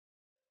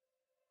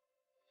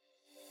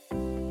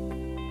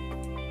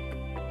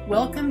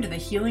Welcome to the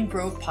Healing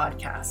Grove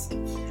podcast.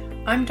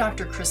 I'm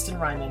Dr. Kristen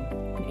Ryman,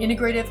 an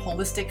integrative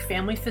holistic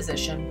family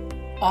physician,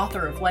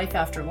 author of Life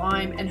After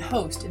Lyme, and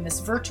host in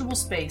this virtual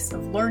space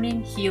of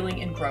learning,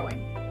 healing, and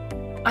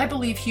growing. I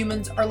believe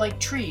humans are like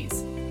trees,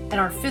 and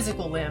our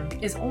physical limb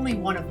is only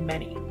one of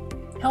many.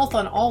 Health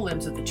on all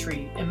limbs of the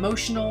tree,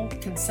 emotional,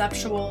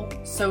 conceptual,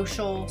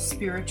 social,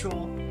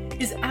 spiritual,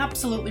 is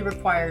absolutely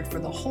required for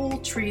the whole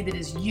tree that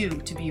is you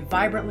to be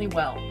vibrantly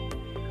well.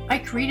 I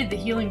created the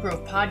Healing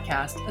Grove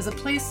podcast as a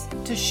place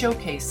to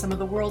showcase some of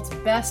the world's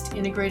best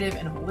integrative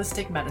and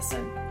holistic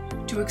medicine,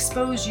 to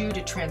expose you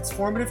to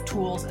transformative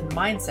tools and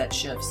mindset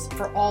shifts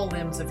for all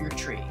limbs of your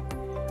tree.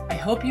 I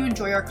hope you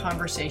enjoy our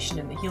conversation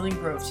in the Healing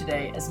Grove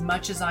today as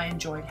much as I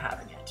enjoyed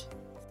having it.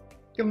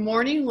 Good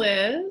morning,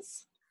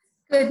 Liz.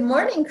 Good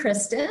morning,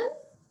 Kristen.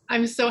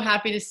 I'm so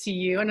happy to see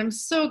you, and I'm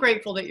so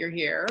grateful that you're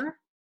here.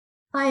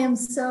 I am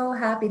so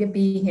happy to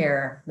be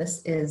here.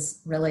 This is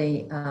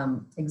really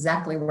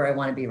exactly where I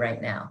want to be right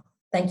now.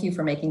 Thank you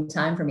for making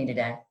time for me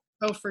today.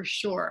 Oh, for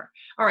sure.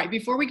 All right,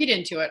 before we get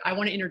into it, I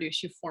want to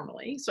introduce you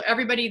formally. So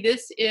everybody,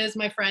 this is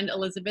my friend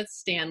Elizabeth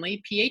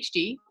Stanley,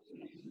 PhD.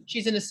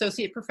 She's an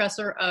associate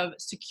professor of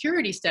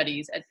security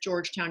studies at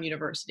Georgetown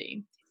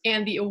University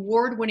and the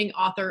award-winning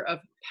author of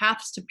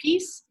Paths to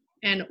Peace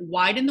and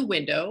Widen the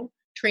Window,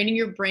 Training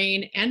Your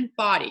Brain and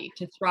Body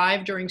to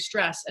Thrive During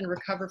Stress and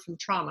Recover from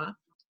Trauma.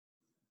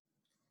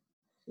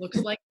 Looks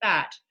like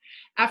that.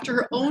 After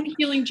her own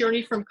healing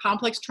journey from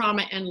complex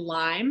trauma and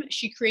Lyme,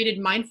 she created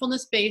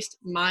mindfulness-based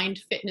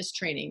mind fitness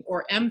training,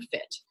 or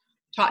MFIT,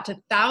 taught to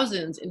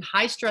thousands in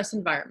high-stress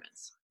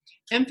environments.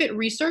 MFIT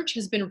research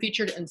has been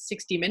featured in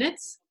 60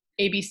 Minutes,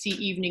 ABC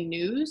Evening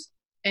News,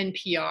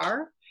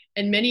 NPR,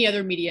 and many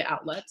other media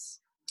outlets.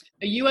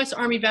 A U.S.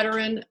 Army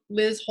veteran,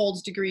 Liz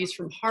holds degrees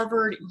from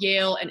Harvard,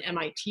 Yale, and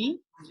MIT.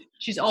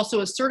 She's also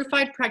a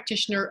certified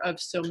practitioner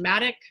of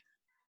somatic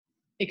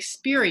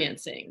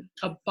experiencing,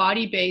 a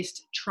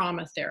body-based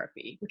trauma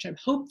therapy, which I'm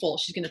hopeful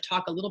she's going to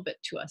talk a little bit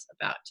to us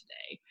about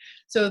today.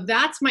 So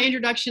that's my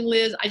introduction,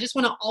 Liz. I just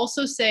want to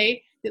also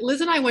say that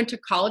Liz and I went to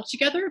college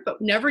together,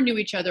 but never knew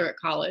each other at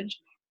college.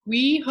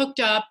 We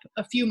hooked up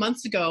a few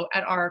months ago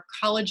at our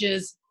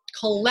college's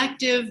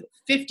collective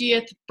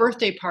 50th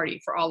birthday party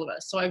for all of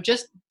us. So I've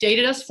just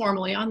dated us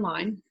formally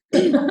online.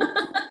 And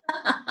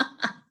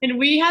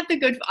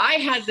I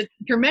had the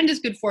tremendous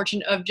good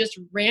fortune of just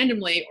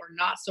randomly, or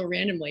not so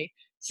randomly,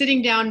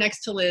 sitting down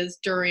next to Liz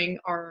during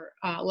our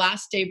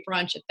last day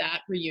brunch at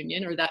that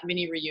reunion, or that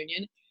mini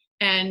reunion,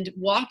 and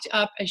walked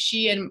up as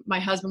she and my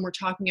husband were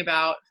talking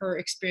about her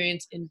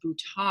experience in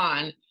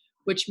Bhutan,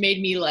 which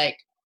made me like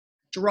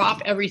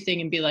drop everything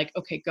and be like,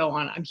 okay, go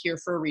on. I'm here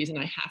for a reason.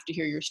 I have to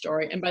hear your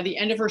story. And by the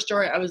end of her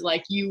story, I was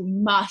like, you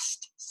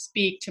must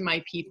speak to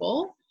my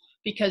people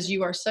because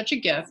you are such a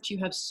gift. You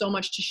have so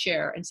much to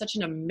share and such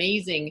an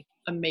amazing,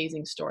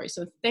 amazing story.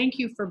 So thank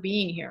you for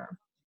being here.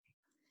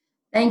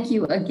 Thank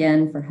you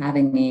again for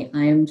having me.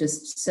 I am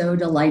just so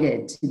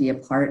delighted to be a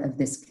part of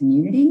this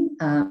community.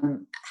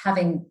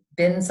 Having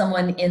been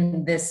someone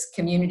in this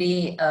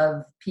community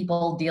of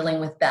people dealing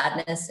with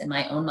badness in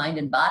my own mind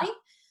and body,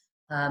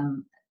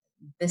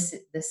 this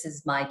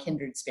is my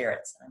kindred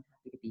spirits. I'm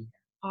happy to be here.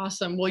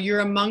 Awesome. Well,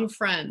 you're among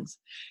friends.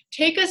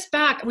 Take us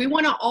back. We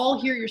want to all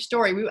hear your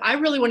story. I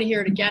really want to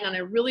hear it again, and I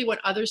really want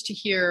others to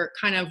hear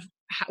kind of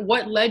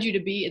what led you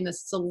to be in the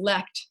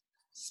select,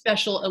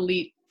 special,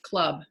 elite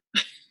club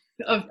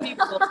of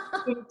people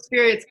who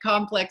experience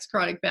complex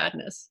chronic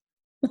badness.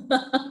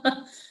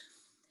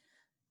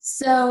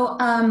 So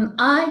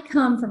I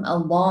come from a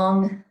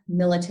long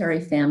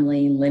military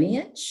family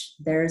lineage.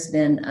 There's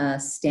been a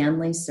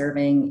Stanley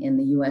serving in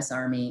the U.S.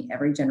 Army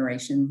every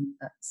generation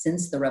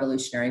since the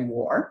Revolutionary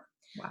War.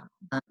 Wow.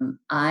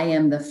 I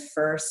am the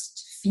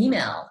first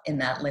female in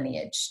that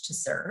lineage to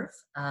serve.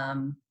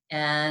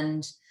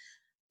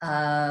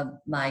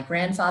 My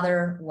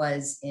grandfather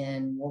was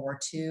in World War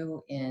II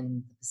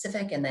in the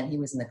Pacific, and then he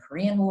was in the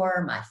Korean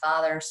War. My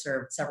father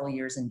served several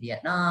years in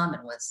Vietnam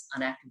and was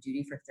on active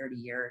duty for 30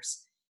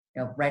 years,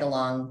 right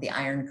along the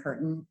Iron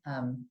Curtain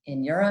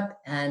in Europe.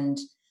 And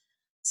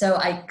so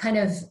I kind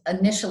of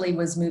initially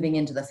was moving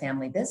into the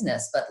family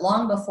business, but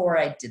long before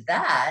I did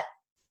that,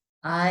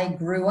 I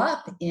grew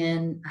up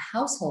in a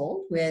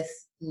household with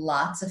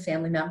lots of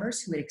family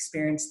members who had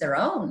experienced their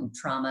own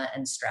trauma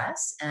and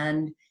stress,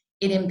 and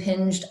it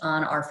impinged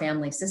on our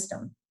family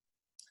system.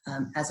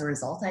 As a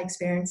result, I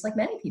experienced, like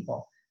many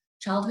people,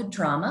 childhood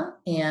trauma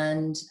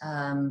and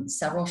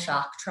several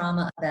shock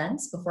trauma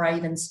events before I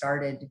even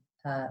started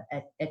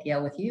at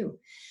Yale with you.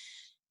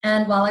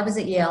 And while I was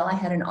at Yale, I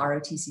had an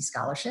ROTC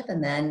scholarship,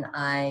 and then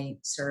I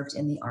served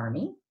in the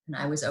Army, and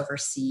I was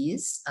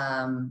overseas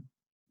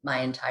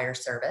my entire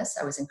service.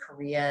 I was in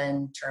Korea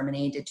and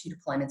Germany, did 2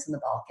 deployments in the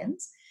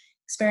Balkans.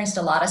 Experienced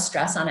a lot of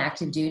stress on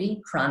active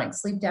duty, chronic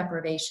sleep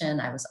deprivation.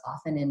 I was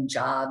often in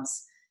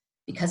jobs,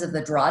 because of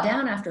the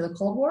drawdown after the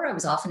Cold War, I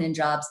was often in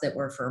jobs that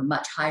were for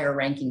much higher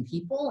ranking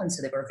people. And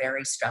so they were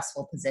very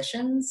stressful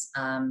positions.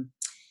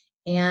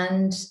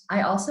 And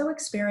I also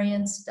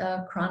experienced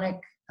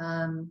chronic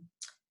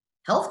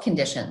health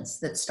conditions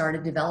that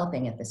started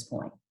developing at this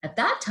point. At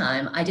that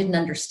time, I didn't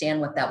understand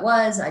what that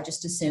was. I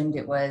just assumed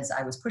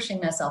I was pushing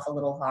myself a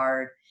little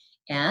hard.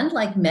 And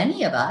like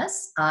many of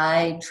us,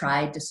 I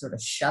tried to sort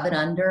of shove it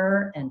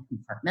under and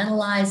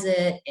compartmentalize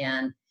it.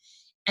 And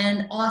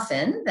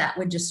often that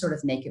would just sort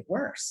of make it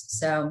worse.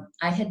 So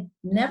I had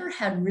never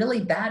had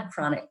really bad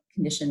chronic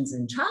conditions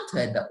in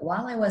childhood, but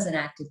while I was in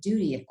active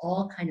duty, it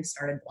all kind of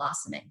started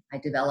blossoming. I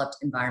developed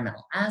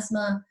environmental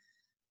asthma.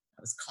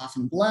 I was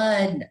coughing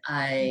blood.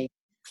 I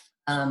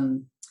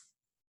had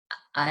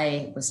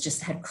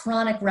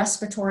chronic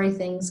respiratory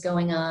things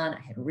going on.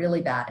 I had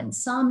really bad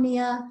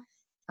insomnia.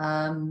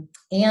 And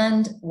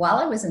while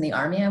I was in the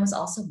Army, I was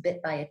also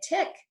bit by a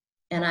tick,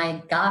 and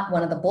I got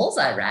one of the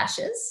bullseye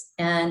rashes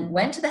and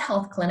went to the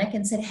health clinic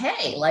and said,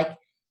 hey, like,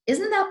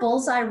 isn't that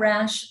bullseye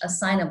rash a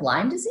sign of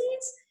Lyme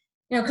disease?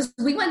 You know, because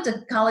we went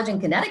to college in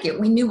Connecticut,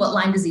 we knew what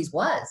Lyme disease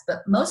was,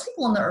 but most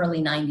people in the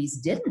early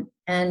 90s didn't.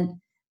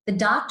 And the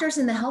doctors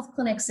in the health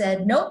clinic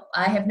said, nope,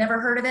 I have never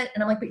heard of it.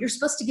 And I'm like, but you're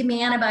supposed to give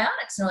me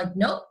antibiotics. And they're like,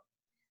 nope.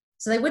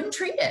 So they wouldn't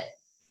treat it.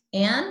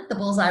 And the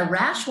bullseye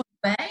rash went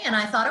away, and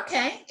I thought,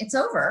 okay, it's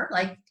over.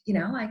 Like, you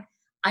know,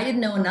 I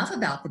didn't know enough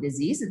about the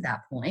disease at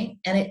that point,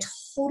 and it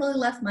totally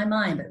left my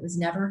mind, but it was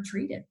never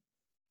treated.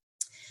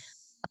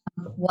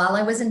 While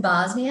I was in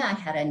Bosnia, I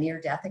had a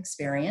near-death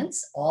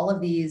experience. All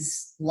of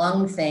these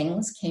lung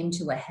things came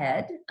to a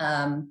head.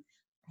 I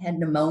had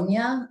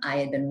pneumonia. I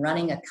had been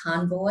running a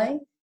convoy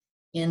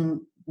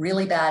in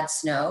really bad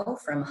snow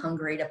from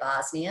Hungary to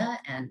Bosnia,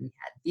 and we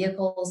had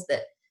vehicles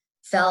that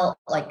fell,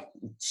 like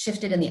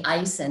shifted in the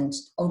ice and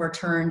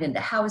overturned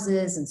into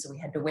houses. And so we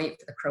had to wait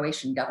for the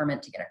Croatian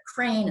government to get a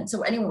crane. And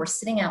so anyway, we're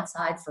sitting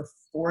outside for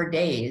 4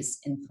 days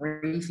in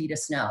 3 feet of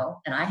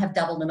snow. And I have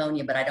double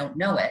pneumonia, but I don't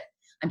know it.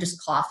 I'm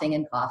just coughing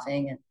and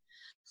coughing. And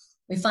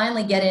we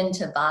finally get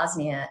into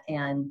Bosnia,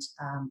 and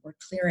we're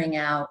clearing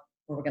out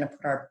where we're going to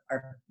put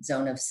our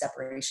zone of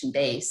separation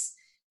base.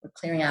 We're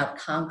clearing out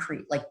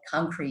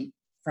concrete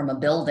from a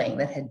building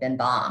that had been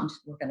bombed.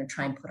 We're going to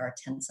try and put our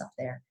tents up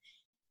there.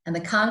 And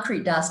the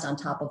concrete dust on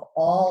top of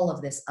all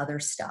of this other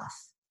stuff,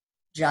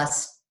 I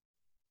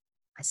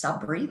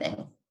stopped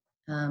breathing,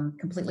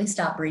 completely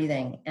stopped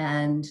breathing.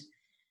 And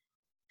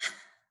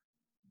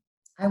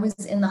I was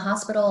in the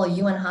hospital, a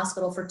UN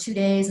hospital, for 2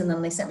 days, and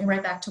then they sent me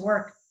right back to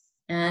work.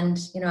 And,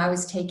 you know,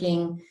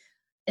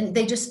 and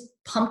they just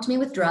pumped me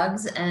with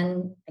drugs,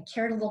 and I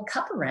carried a little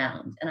cup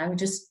around, and I would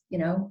just, you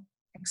know,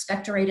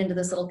 expectorate into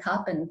this little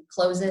cup and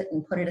close it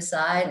and put it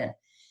aside. And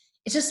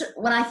it's just,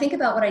 when I think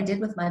about what I did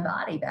with my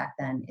body back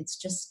then, it's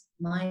just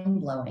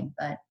mind blowing.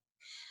 But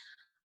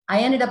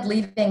I ended up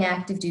leaving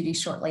active duty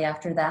shortly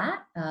after that.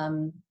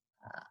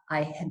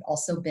 I had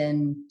also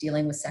been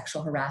dealing with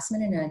sexual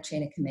harassment in a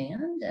chain of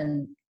command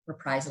and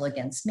reprisal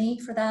against me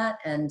for that.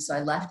 And so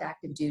I left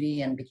active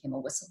duty and became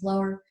a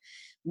whistleblower.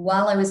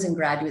 While I was in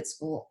graduate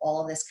school,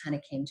 all of this kind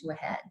of came to a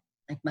head.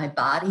 Like, my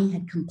body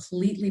had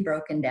completely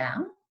broken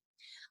down.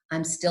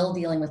 I'm still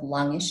dealing with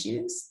lung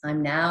issues.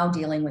 I'm now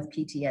dealing with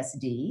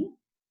PTSD,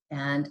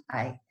 and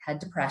I had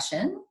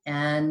depression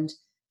and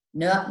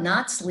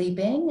not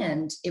sleeping.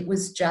 And it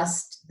was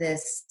just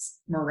this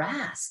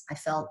morass. I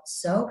felt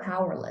so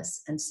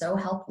powerless and so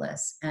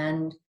helpless.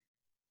 And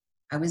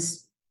I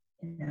was,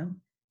 you know,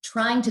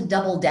 trying to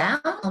double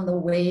down on the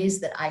ways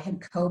that I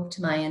had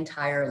coped my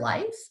entire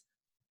life,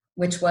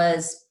 which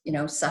was, you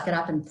know, suck it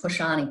up and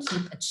push on and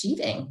keep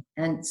achieving.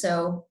 And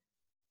so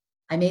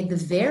I made the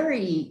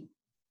very,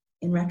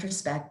 in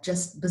retrospect,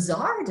 just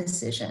bizarre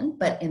decision,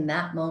 but in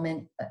that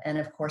moment, and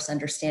of course,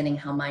 understanding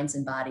how minds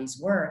and bodies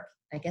work,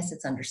 I guess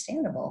it's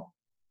understandable.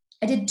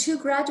 I did 2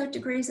 graduate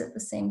degrees at the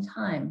same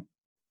time,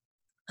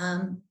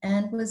 and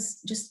it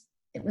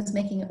was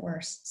making it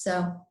worse.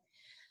 So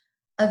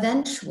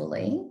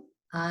eventually,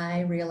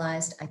 I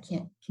realized I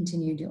can't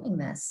continue doing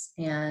this,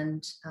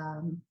 and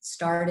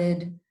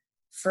started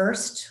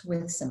first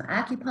with some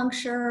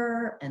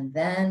acupuncture, and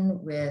then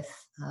with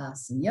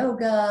some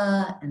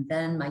yoga. And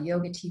then my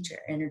yoga teacher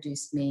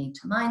introduced me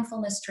to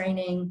mindfulness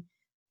training.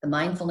 The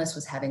mindfulness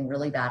was having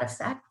really bad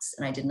effects,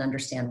 and I didn't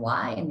understand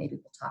why. And maybe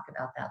we'll talk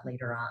about that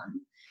later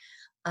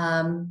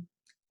on.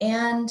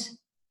 And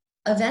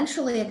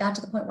eventually it got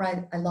to the point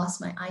where I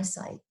lost my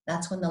eyesight.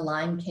 That's when the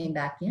Lyme came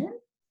back in,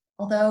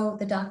 although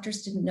the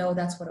doctors didn't know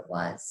that's what it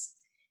was.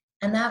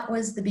 And that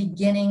was the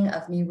beginning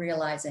of me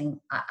realizing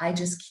I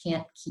just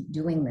can't keep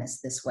doing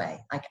this way.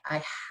 Like,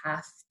 I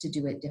have to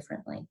do it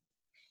differently.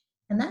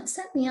 And that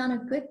sent me on a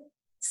good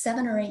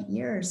 7 or 8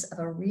 years of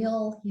a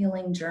real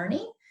healing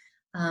journey,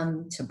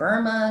 to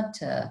Burma,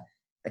 to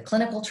the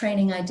clinical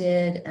training I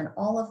did, and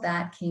all of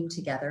that came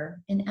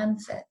together in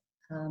MFIT.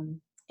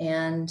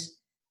 And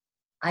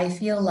I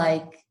feel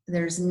like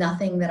there's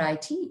nothing that I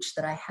teach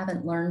that I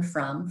haven't learned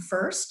from,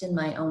 first in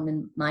my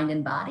own mind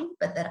and body,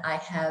 but that I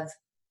have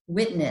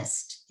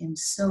witnessed in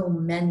so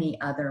many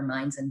other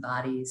minds and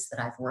bodies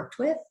that I've worked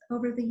with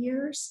over the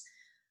years.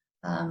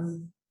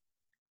 You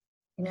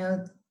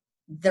know,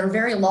 they're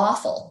very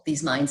lawful,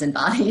 these minds and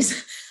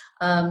bodies.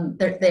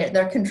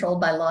 They're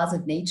controlled by laws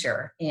of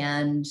nature.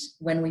 And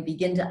when we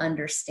begin to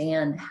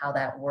understand how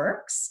that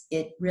works,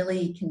 it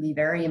really can be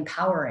very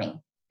empowering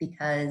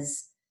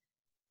because,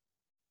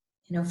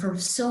 for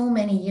so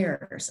many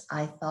years,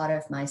 I thought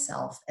of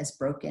myself as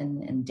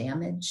broken and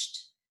damaged,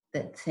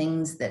 that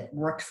things that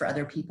worked for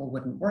other people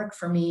wouldn't work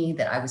for me,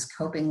 that I was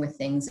coping with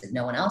things that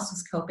no one else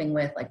was coping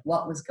with, like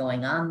what was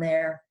going on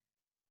there.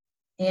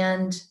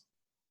 And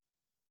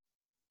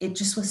it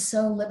just was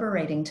so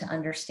liberating to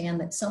understand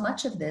that so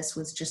much of this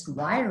was just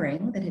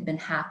wiring that had been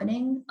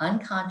happening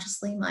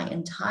unconsciously my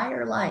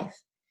entire life.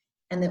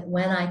 And that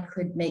when I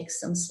could make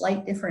some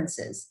slight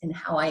differences in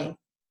how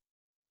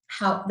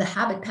the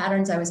habit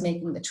patterns I was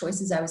making, the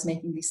choices I was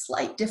making, these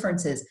slight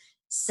differences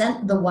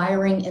sent the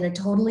wiring in a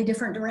totally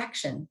different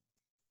direction.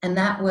 And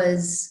it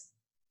was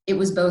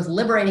both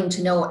liberating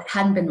to know it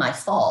hadn't been my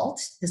fault.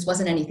 This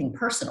wasn't anything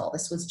personal.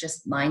 This was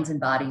just minds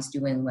and bodies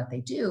doing what they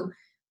do.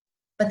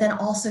 But then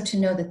also to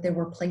know that there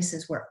were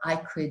places where I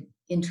could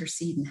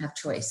intercede and have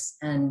choice.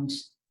 And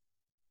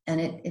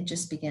it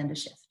just began to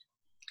shift.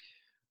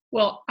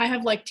 Well, I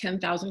have like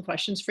 10,000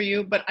 questions for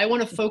you, but I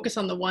want to focus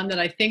on the one that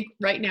I think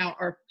right now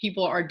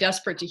people are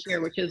desperate to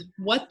hear, which is,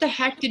 what the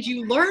heck did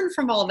you learn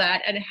from all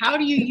that? And how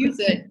do you use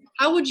it?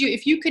 How would you,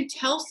 if you could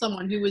tell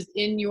someone who was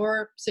in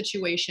your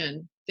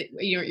situation,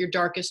 your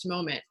darkest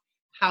moment,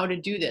 how to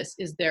do this?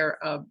 Is there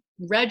a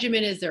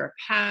regimen? Is there a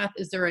path?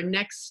 Is there a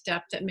next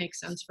step that makes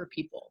sense for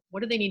people?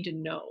 What do they need to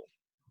know?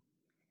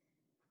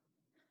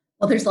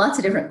 Well, there's lots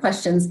of different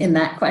questions in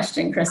that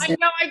question, Kristen. I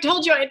know, I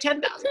told you I had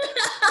 10,000.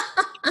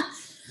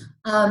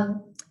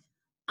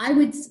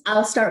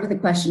 I'll start with a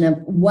question of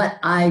what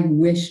I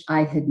wish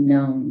I had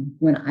known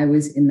when I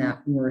was in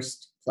that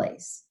worst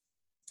place.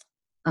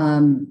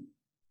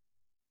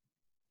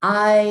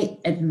 I,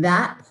 at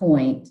that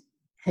point,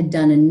 had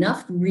done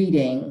enough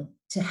reading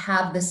to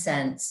have the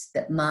sense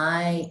that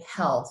my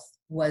health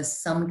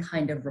was some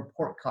kind of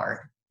report card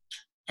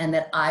and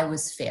that I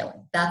was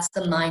failing. That's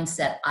the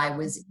mindset I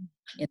was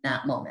in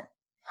that moment.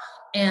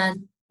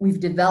 And we've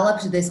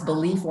developed this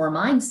belief or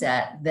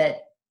mindset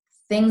that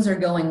things are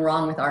going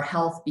wrong with our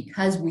health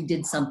because we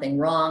did something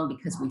wrong,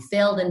 because we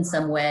failed in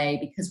some way,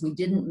 because we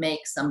didn't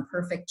make some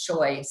perfect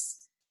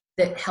choice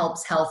that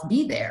helps health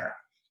be there.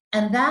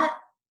 And that,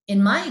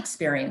 in my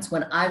experience,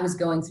 when I was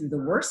going through the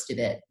worst of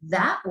it,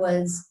 that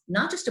was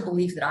not just a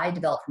belief that I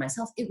developed for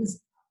myself, it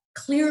was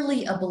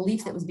clearly a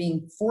belief that was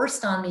being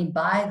forced on me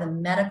by the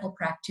medical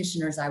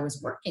practitioners I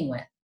was working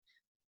with.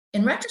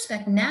 In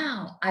retrospect,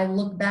 now I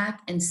look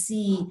back and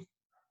see,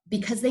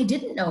 because they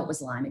didn't know it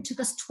was Lyme. It took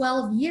us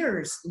 12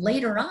 years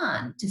later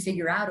on to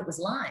figure out it was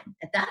Lyme.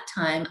 At that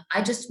time,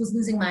 I just was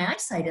losing my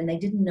eyesight and they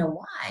didn't know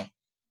why. And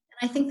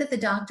I think that the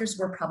doctors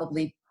were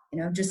probably,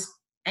 just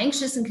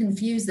anxious and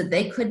confused that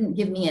they couldn't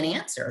give me an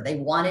answer. They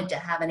wanted to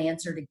have an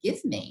answer to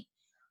give me.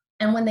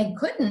 And when they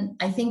couldn't,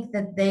 I think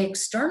that they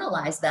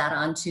externalized that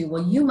onto,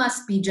 well, you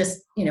must be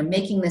just,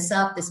 making this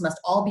up. This must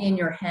all be in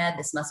your head.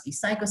 This must be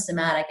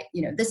psychosomatic.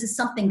 This is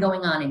something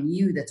going on in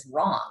you that's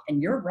wrong,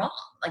 and you're wrong.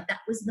 Like, that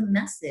was the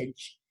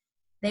message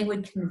they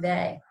would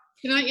convey.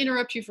 Can I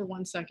interrupt you for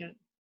 1 second?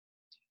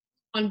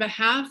 On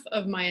behalf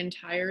of my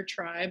entire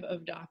tribe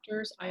of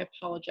doctors, I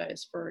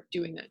apologize for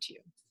doing that to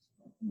you.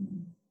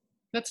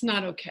 That's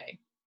not okay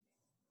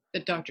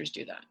that doctors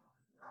do that.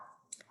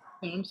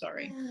 No, I'm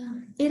sorry.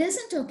 It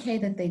isn't okay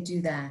that they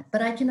do that,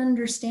 but I can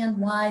understand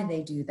why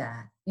they do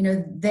that.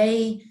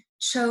 They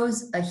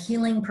chose a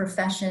healing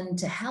profession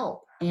to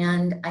help.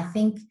 And I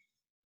think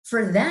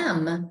for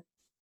them,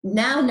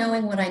 now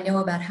knowing what I know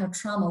about how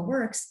trauma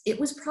works, it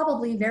was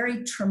probably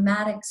very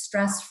traumatic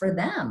stress for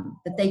them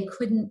that they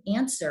couldn't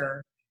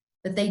answer,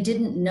 that they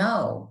didn't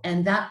know.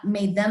 And that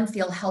made them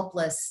feel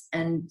helpless,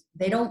 and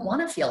they don't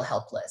want to feel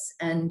helpless.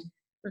 And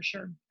for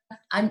sure.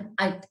 I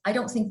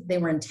don't think they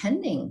were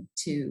intending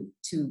to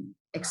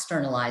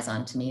externalize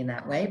onto me in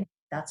that way.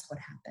 That's what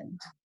happened.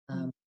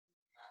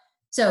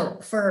 So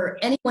for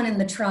anyone in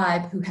the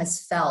tribe who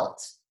has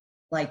felt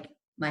like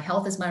my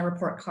health is my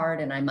report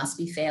card and I must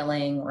be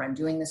failing, or I'm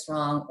doing this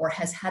wrong, or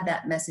has had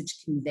that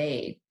message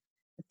conveyed,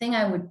 the thing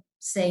I would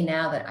say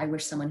now that I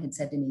wish someone had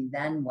said to me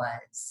then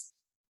was,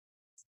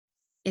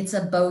 it's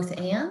a both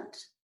and.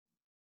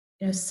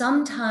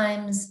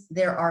 Sometimes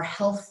there are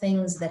health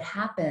things that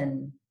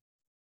happen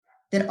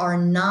that are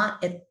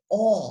not at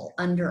all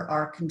under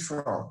our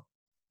control.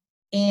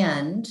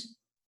 And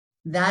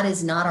that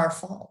is not our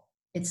fault.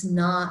 It's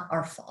not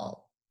our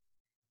fault.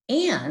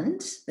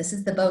 And this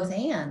is the both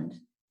and,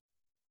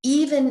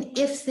 even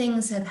if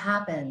things have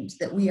happened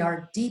that we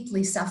are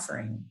deeply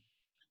suffering,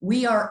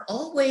 we are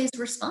always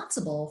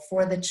responsible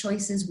for the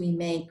choices we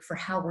make for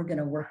how we're going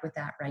to work with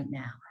that right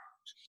now.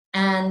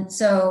 And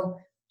so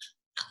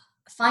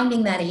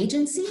finding that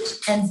agency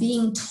and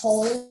being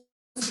told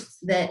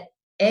that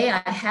A,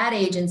 I had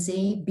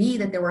agency, B,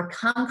 that there were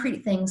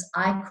concrete things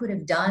I could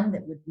have done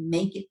that would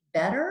make it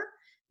better.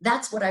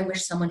 That's what I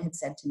wish someone had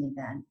said to me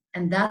then.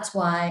 And that's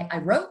why I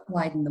wrote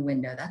Widen the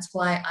Window. That's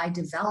why I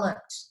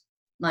developed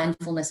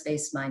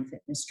mindfulness-based mind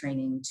fitness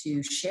training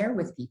to share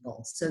with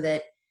people so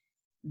that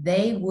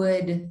they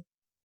would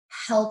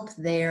help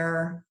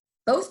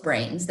both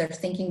brains, their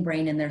thinking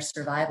brain and their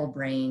survival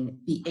brain,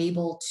 be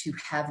able to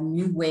have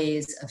new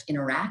ways of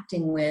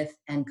interacting with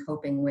and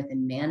coping with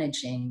and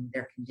managing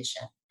their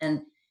condition.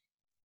 And,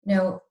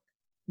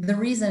 the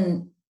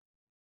reason,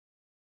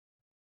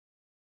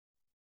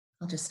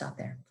 I'll just stop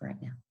there for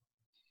right now.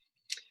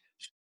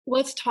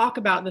 Let's talk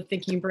about the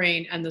thinking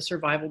brain and the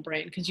survival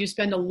brain, because you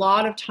spend a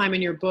lot of time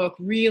in your book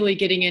really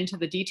getting into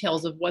the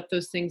details of what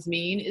those things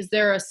mean. Is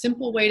there a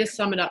simple way to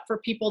sum it up for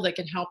people that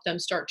can help them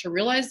start to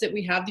realize that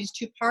we have these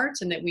two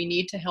parts and that we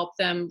need to help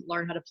them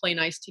learn how to play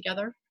nice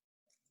together?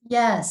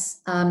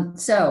 Yes.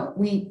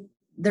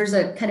 There's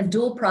a kind of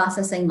dual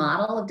processing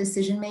model of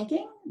decision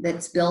making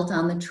that's built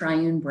on the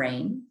triune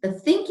brain. The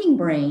thinking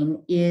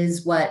brain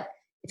is what,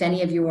 if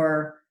any of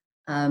your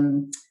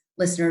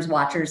listeners,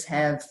 watchers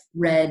have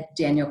read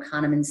Daniel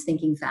Kahneman's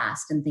Thinking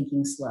Fast and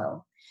Thinking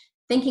Slow.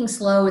 Thinking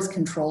slow is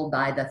controlled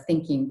by the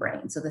thinking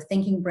brain. So the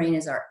thinking brain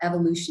is our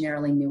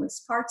evolutionarily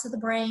newest parts of the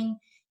brain.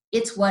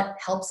 It's what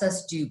helps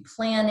us do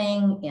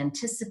planning,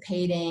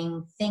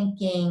 anticipating,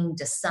 thinking,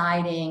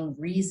 deciding,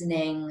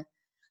 reasoning,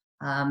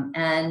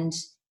 and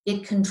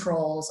it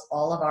controls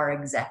all of our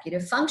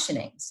executive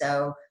functioning.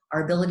 So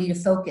our ability to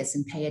focus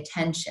and pay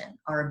attention,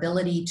 our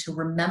ability to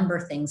remember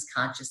things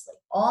consciously,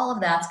 all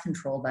of that's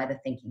controlled by the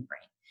thinking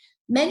brain.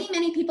 Many,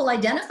 many people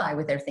identify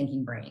with their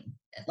thinking brain,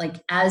 like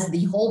as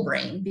the whole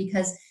brain,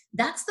 because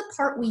that's the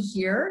part we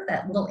hear,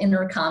 that little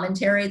inner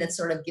commentary that's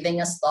sort of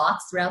giving us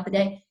thoughts throughout the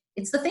day.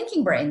 It's the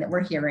thinking brain that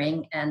we're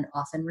hearing and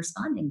often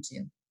responding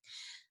to.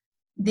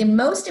 The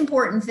most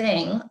important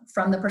thing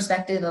from the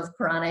perspective of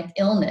chronic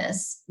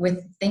illness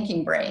with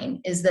thinking brain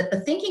is that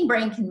the thinking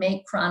brain can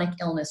make chronic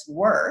illness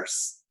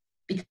worse,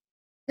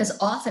 because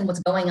often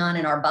what's going on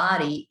in our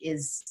body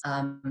is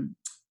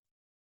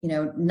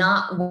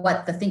not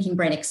what the thinking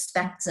brain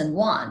expects and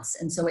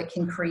wants. And so it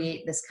can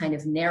create this kind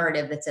of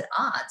narrative that's at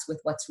odds with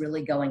what's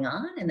really going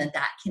on, and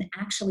that can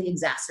actually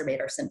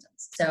exacerbate our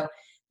symptoms. So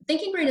the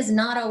thinking brain is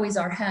not always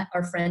our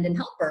friend and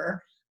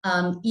helper,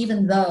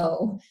 even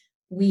though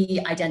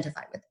we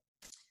identify with it.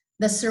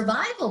 The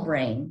survival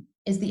brain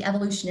is the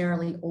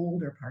evolutionarily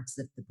older parts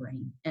of the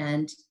brain.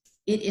 And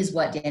it is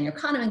what Daniel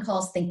Kahneman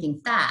calls thinking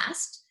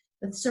fast.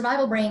 The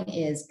survival brain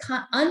is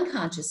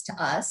unconscious to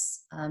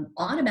us,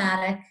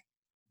 automatic,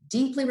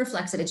 deeply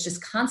reflexive. It's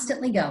just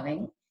constantly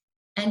going.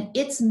 And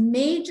its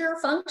major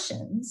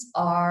functions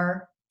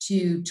are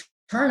to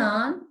turn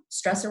on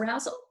stress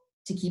arousal,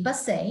 to keep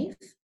us safe.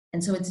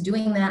 And so it's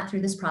doing that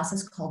through this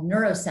process called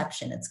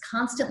neuroception. It's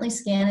constantly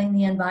scanning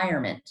the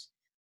environment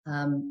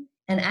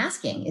and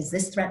asking, is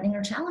this threatening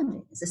or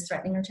challenging? Is this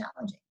threatening or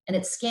challenging? And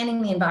it's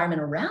scanning the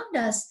environment around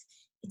us.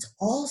 It's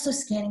also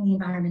scanning the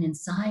environment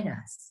inside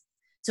us.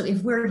 So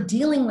if we're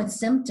dealing with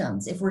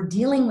symptoms, if we're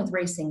dealing with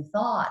racing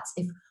thoughts,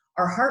 if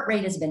our heart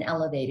rate has been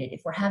elevated,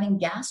 if we're having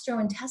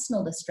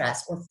gastrointestinal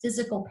distress or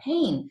physical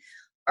pain,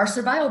 our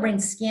survival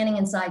brain's scanning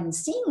inside and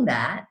seeing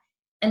that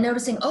and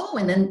noticing,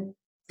 and then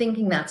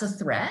thinking that's a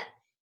threat,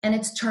 and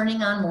it's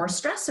turning on more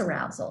stress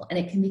arousal. And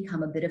it can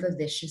become a bit of a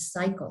vicious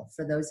cycle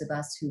for those of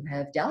us who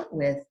have dealt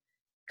with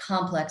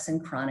complex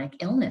and chronic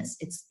illness.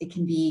 It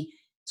can be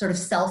sort of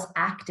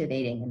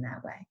self-activating in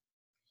that way.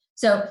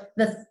 So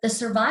the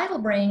survival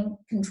brain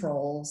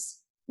controls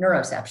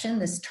neuroception,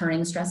 this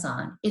turning stress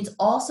on. It's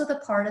also the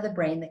part of the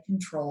brain that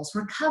controls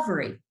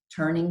recovery,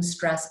 turning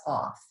stress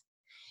off.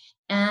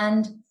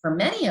 And for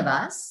many of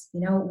us,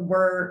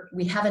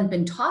 we haven't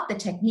been taught the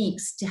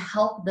techniques to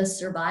help the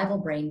survival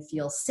brain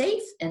feel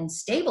safe and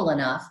stable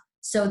enough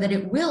so that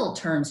it will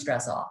turn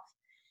stress off.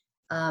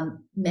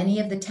 Many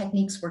of the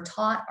techniques we're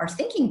taught are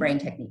thinking brain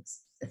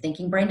techniques. The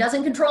thinking brain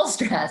doesn't control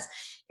stress.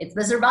 It's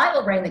the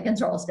survival brain that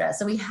controls stress.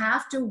 So we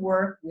have to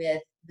work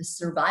with the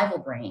survival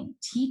brain,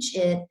 teach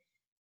it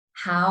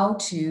how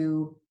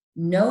to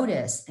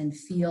notice and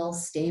feel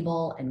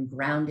stable and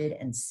grounded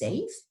and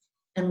safe.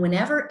 And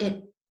whenever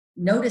it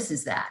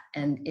notices that,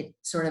 and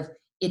its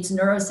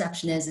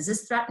neuroception is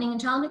this threatening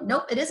and challenging?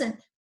 Nope, it isn't.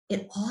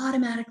 It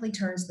automatically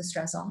turns the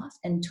stress off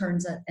and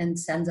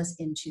sends us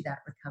into that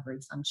recovery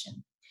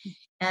function.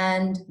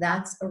 And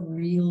that's a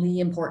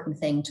really important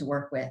thing to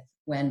work with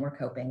when we're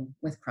coping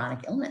with chronic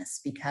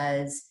illness,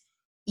 because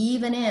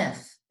even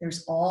if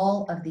there's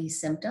all of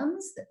these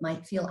symptoms that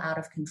might feel out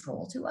of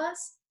control to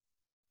us,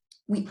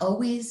 we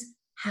always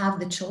have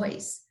the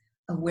choice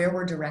of where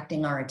we're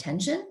directing our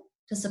attention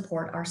to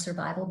support our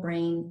survival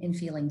brain in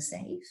feeling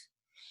safe.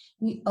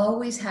 We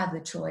always have the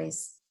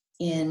choice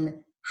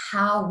in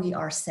how we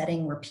are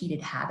setting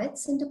repeated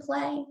habits into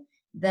play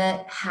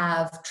that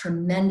have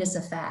tremendous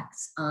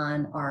effects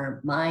on our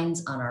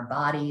minds, on our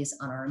bodies,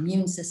 on our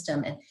immune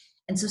system.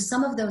 And so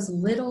some of those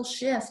little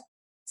shifts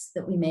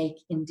that we make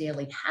in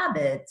daily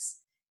habits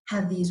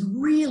have these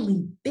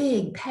really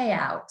big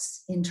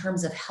payouts in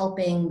terms of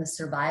helping the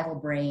survival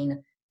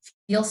brain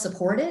feel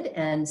supported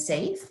and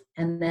safe,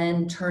 and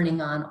then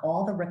turning on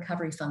all the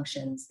recovery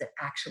functions that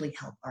actually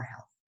help our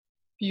health.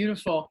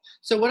 Beautiful.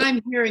 So what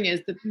I'm hearing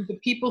is that the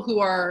people who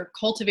are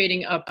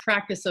cultivating a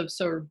practice of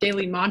sort of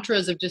daily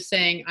mantras of just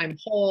saying, I'm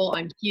whole,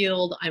 I'm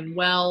healed, I'm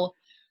well,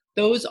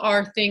 those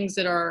are things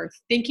that are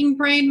thinking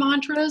brain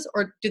mantras,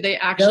 or do they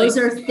actually? Those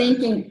are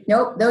thinking,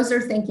 nope, those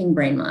are thinking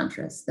brain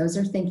mantras. Those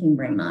are thinking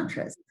brain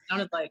mantras.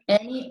 Sounded like.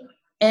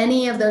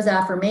 Any of those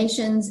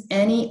affirmations,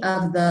 any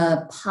of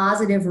the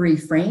positive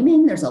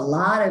reframing, there's a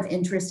lot of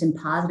interest in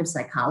positive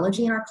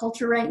psychology in our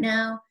culture right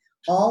now.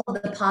 All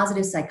of the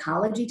positive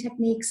psychology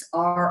techniques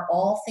are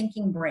all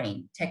thinking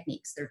brain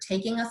techniques. They're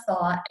taking a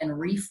thought and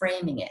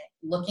reframing it,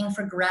 looking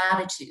for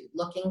gratitude,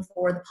 looking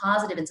for the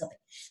positive in something.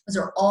 Those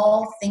are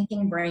all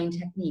thinking brain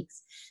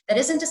techniques. That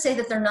isn't to say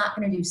that they're not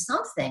going to do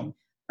something,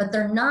 but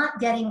they're not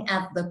getting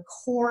at the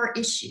core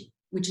issue,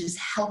 which is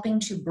helping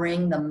to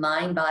bring the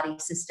mind-body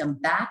system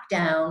back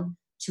down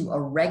to a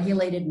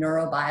regulated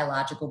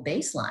neurobiological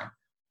baseline.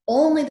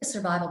 Only the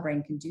survival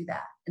brain can do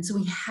that. And so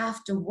we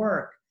have to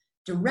work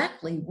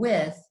directly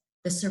with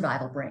the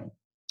survival brain.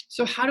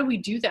 So how do we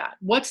do that?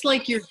 What's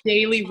like your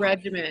daily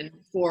regimen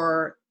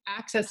for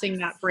accessing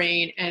that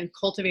brain and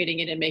cultivating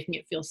it and making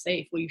it feel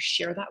safe? Will you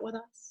share that with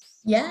us?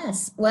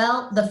 Yes.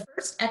 Well, the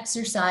first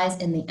exercise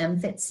in the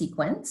MFIT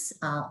sequence,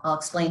 I'll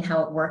explain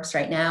how it works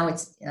right now.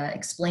 It's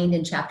explained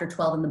in chapter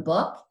 12 in the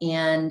book,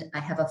 and I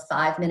have a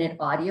 5-minute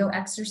audio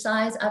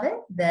exercise of it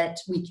that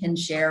we can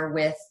share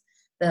with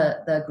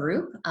the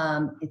group.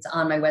 It's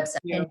on my website,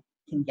 and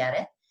you can get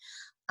it.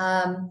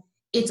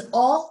 It's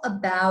all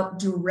about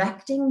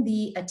directing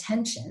the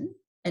attention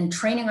and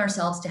training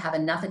ourselves to have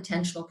enough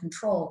attentional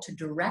control to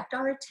direct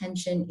our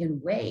attention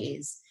in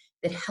ways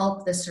that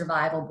help the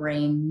survival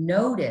brain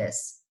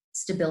notice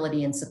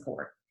stability and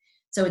support.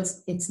 So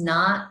it's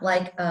not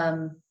like,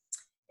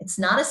 it's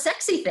not a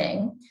sexy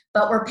thing,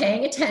 but we're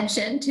paying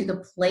attention to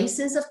the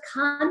places of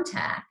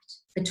contact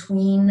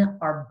between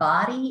our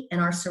body and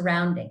our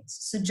surroundings.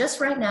 So just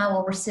right now,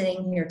 while we're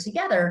sitting here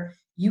together,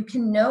 you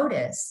can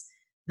notice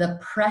the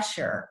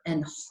pressure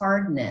and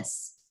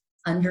hardness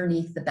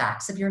underneath the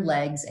backs of your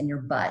legs and your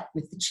butt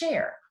with the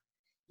chair.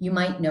 You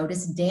might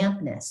notice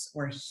dampness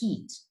or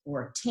heat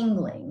or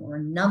tingling or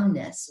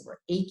numbness or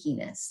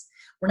achiness.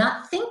 We're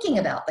not thinking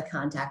about the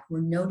contact,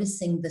 we're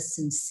noticing the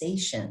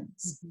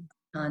sensations of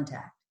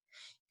contact.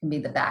 It can be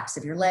the backs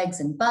of your legs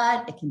and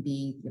butt, it can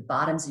be the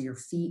bottoms of your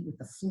feet with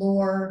the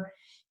floor.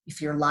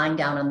 If you're lying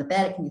down on the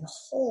bed, it can be the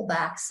whole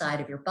back side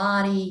of your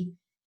body.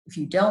 If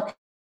you don't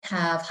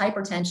have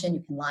hypertension,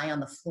 you can lie on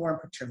the floor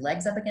and put your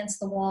legs up against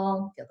the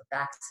wall, feel the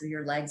backs of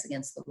your legs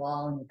against the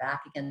wall and your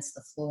back against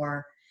the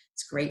floor.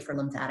 It's great for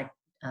lymphatic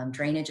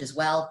drainage as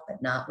well, but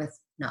not with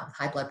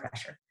high blood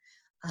pressure.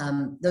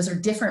 Those are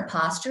different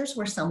postures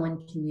where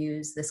someone can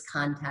use this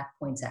contact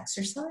points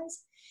exercise.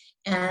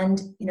 And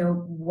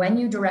when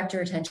you direct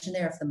your attention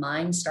there, if the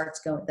mind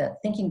starts going, the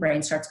thinking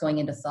brain starts going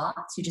into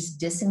thoughts, you just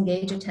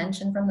disengage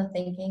attention from the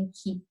thinking,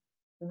 keep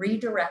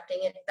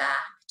redirecting it back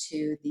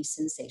to the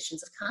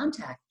sensations of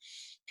contact.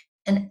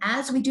 And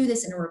as we do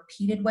this in a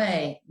repeated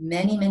way,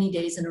 many, many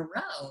days in a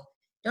row,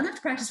 don't have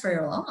to practice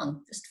very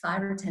long, just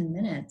 5 or 10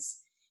 minutes,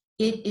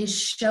 it is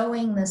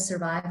showing the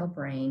survival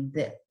brain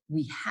that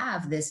we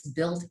have this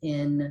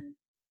built-in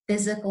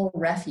physical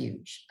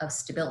refuge of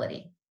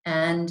stability.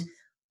 And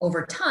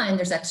over time,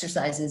 there's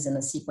exercises in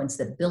the sequence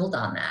that build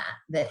on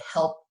that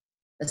help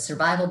the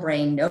survival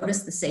brain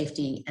notice the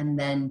safety and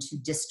then to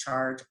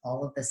discharge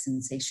all of the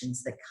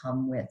sensations that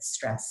come with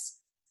stress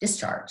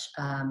discharge.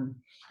 And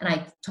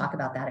I talk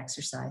about that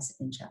exercise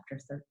in chapter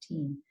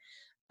 13.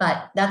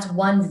 But that's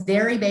one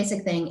very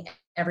basic thing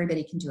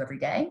everybody can do every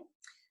day.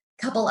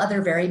 A couple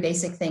other very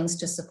basic things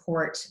to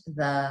support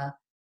the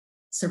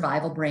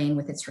survival brain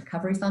with its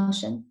recovery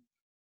function.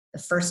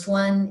 The first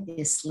one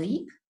is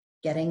sleep,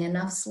 getting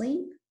enough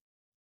sleep.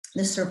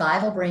 The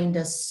survival brain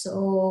does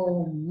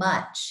so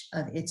much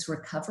of its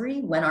recovery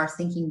when our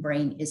thinking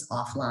brain is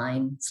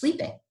offline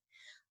sleeping.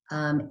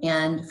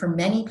 And for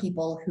many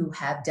people who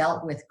have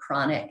dealt with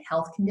chronic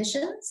health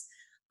conditions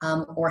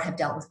or have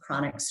dealt with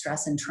chronic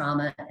stress and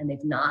trauma and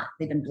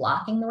they've been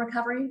blocking the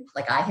recovery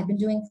like I had been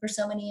doing for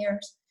so many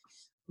years,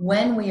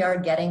 when we are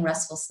getting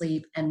restful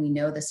sleep and we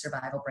know the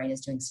survival brain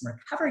is doing some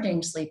recovery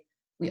during sleep,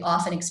 we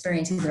often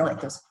experience either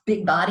like those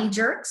big body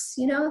jerks,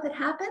 that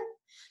happen,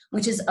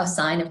 which is a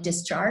sign of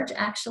discharge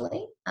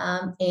actually,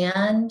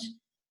 and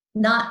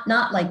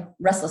not like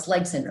restless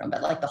leg syndrome,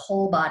 but like the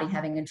whole body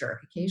having a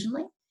jerk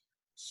occasionally.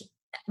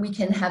 We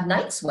can have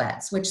night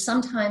sweats, which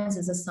sometimes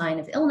is a sign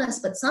of illness,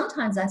 but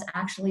sometimes that's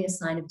actually a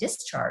sign of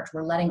discharge.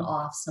 We're letting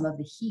off some of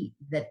the heat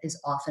that is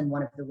often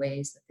one of the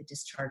ways that the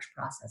discharge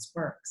process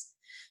works.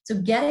 So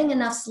getting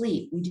enough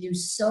sleep, we do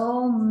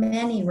so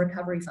many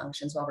recovery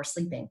functions while we're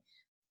sleeping,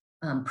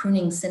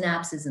 pruning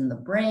synapses in the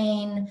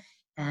brain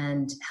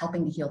and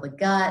helping to heal the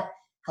gut,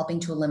 helping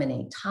to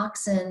eliminate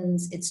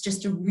toxins. It's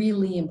just a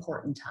really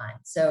important time.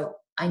 So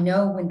I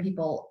know when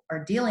people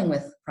are dealing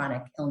with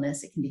chronic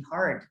illness, it can be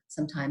hard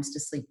sometimes to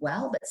sleep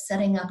well, but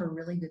setting up a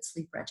really good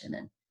sleep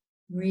regimen,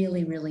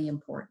 really, really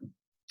important.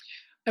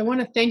 I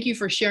want to thank you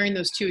for sharing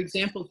those two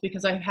examples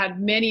because I've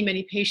had many,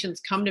 many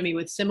patients come to me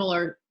with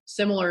similar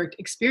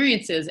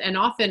experiences, and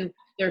often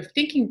their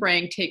thinking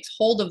brain takes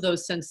hold of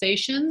those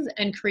sensations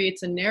and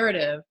creates a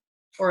narrative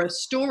or a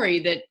story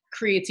that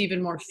creates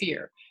even more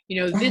fear.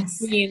 This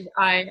Yes. means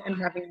I am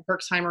having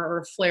Herxheimer or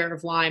a flare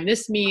of Lyme.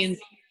 This means,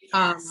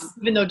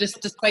 even though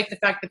despite the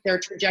fact that their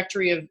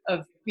trajectory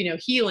of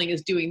healing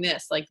is doing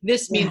this, like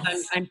this means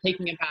Yes. I'm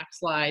taking a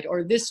backslide,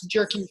 or this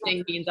jerking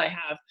thing means I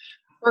have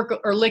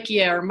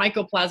Ehrlichia or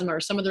mycoplasma or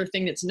some other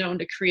thing that's known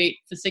to create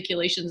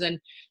fasciculations. And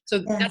so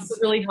that's a Yes.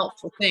 really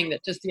helpful thing,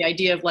 that just the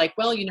idea of like,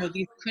 well,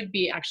 these could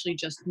be actually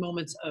just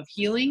moments of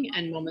healing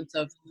and moments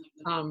of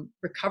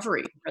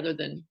recovery rather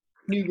than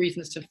new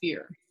reasons to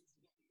fear.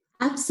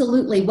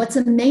 Absolutely. What's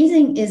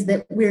amazing is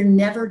that we're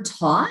never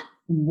taught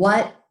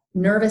what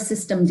nervous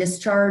system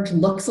discharge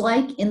looks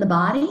like in the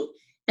body.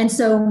 And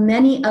so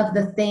many of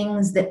the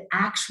things that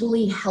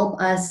actually help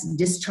us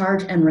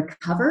discharge and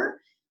recover,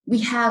 we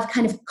have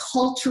kind of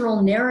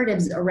cultural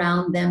narratives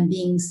around them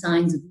being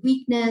signs of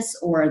weakness,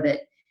 or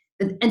that,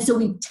 and so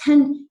we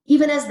tend,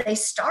 even as they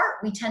start,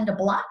 we tend to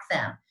block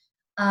them.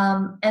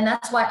 And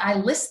that's why I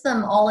list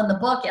them all in the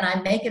book, and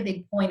I make a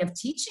big point of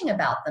teaching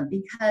about them,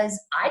 because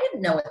I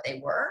didn't know what they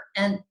were.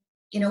 And,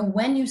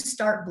 when you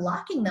start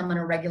blocking them in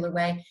a regular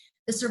way,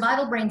 the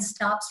survival brain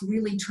stops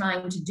really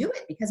trying to do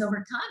it, because over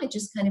time it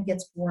just kind of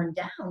gets worn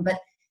down. But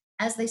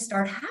as they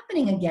start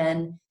happening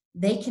again,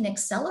 they can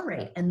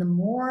accelerate. And the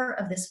more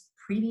of this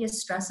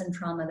previous stress and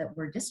trauma that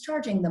we're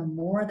discharging, the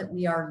more that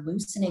we are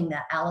loosening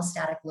that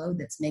allostatic load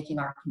that's making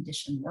our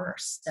condition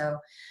worse. So,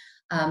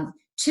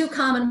 two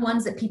common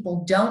ones that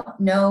people don't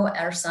know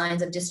are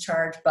signs of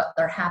discharge, but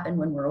they happen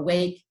when we're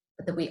awake,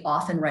 but that we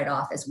often write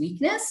off as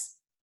weakness.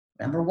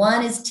 Number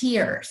one is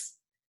tears.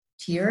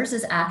 Tears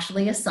is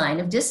actually a sign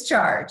of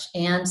discharge.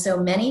 And so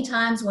many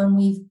times when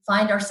we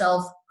find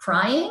ourselves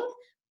crying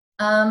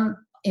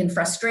in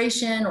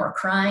frustration, or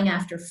crying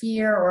after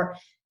fear, or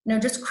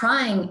just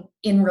crying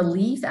in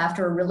relief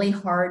after a really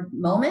hard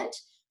moment,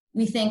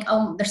 we think,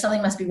 oh, there's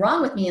something must be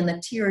wrong with me. And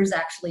the tears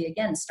actually,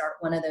 again, start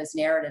one of those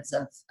narratives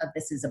of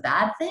this is a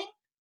bad thing.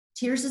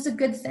 Tears is a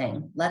good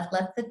thing. Let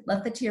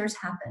the tears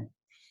happen.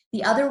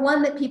 The other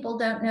one that people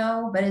don't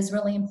know, but is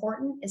really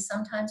important, is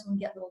sometimes when we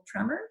get little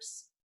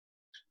tremors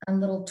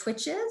and little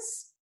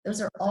twitches. Those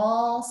are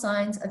all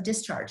signs of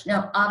discharge.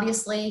 Now,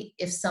 obviously,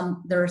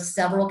 there are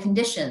several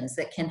conditions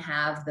that can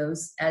have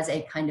those as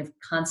a kind of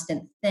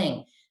constant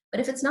thing.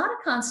 But if it's not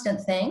a constant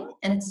thing,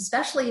 and it's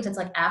especially if it's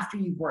like after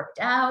you've worked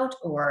out,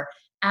 or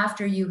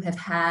after you have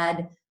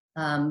had,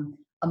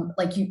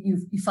 like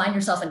you find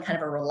yourself in kind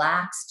of a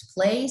relaxed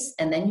place,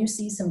 and then you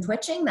see some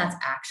twitching, that's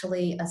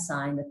actually a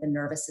sign that the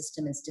nervous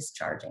system is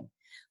discharging.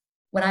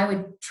 When I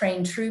would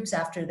train troops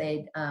after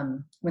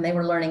when they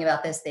were learning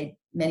about this,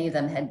 many of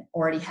them had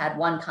already had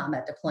one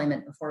combat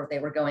deployment before they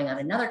were going on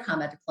another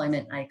combat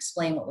deployment. And I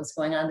explained what was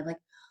going on. They're like,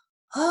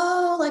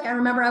 oh, like I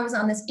remember I was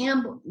on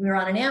we were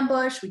on an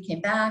ambush. We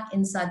came back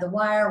inside the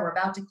wire. We're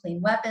about to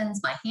clean weapons.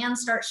 My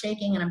hands start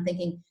shaking, and I'm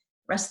thinking, the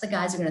rest of the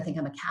guys are going to think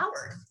I'm a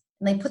coward.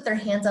 And they put their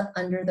hands up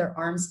under their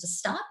arms to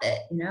stop it,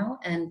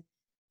 and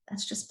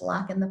that's just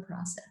blocking the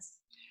process.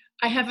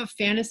 I have a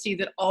fantasy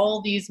that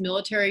all these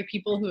military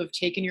people who have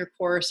taken your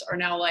course are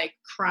now like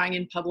crying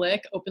in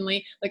public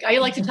openly. Like I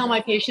like to tell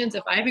my patients,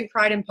 if I haven't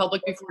cried in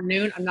public before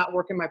noon, I'm not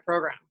working my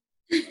program.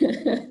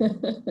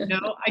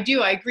 I do.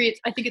 I agree.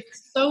 I think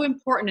it's so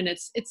important. And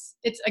it's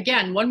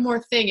again, one more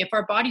thing. If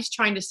our body's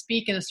trying to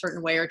speak in a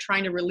certain way or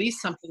trying to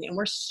release something and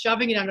we're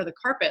shoving it under the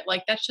carpet,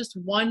 like that's just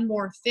one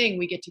more thing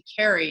we get to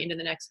carry into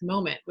the next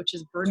moment, which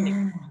is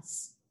burdening.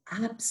 Yes,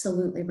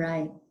 absolutely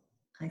right.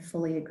 I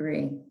fully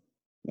agree.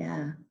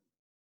 Yeah.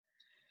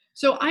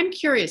 So I'm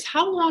curious,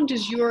 how long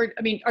does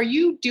are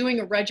you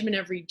doing a regimen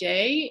every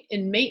day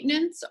in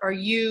maintenance?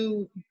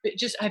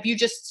 Have you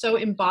just so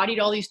embodied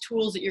all these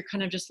tools that you're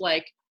kind of just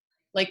like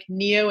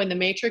Neo in the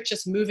Matrix,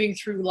 just moving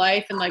through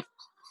life and like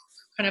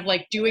kind of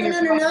like doing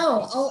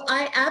No. Oh,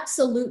 I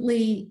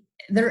absolutely,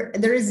 there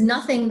is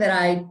nothing that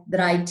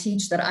I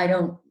teach that I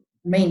don't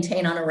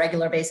maintain on a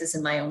regular basis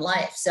in my own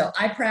life. So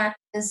I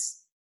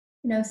practice,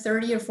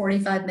 30 or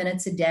 45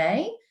 minutes a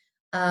day.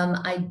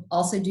 I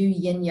also do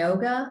yin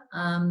yoga,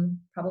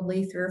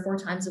 probably 3 or 4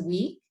 times a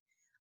week.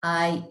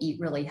 I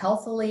eat really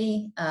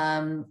healthily.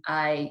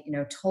 Totally,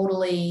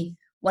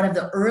 one of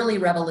the early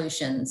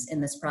revolutions in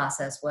this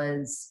process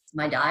was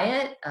my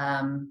diet.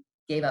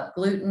 Gave up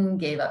gluten,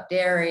 gave up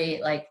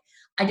dairy. Like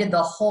I did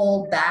the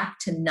whole back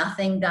to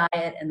nothing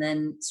diet and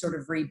then sort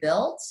of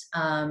rebuilt.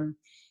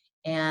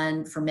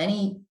 And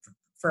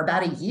for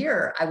about a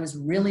year, I was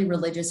really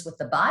religious with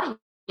the body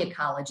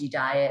ecology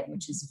diet,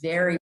 which is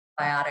very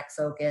biotic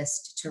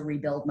focused to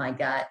rebuild my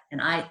gut.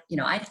 And I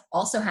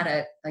also had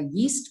a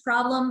yeast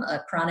problem,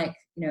 a chronic,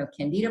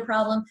 candida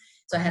problem.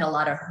 So I had a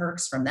lot of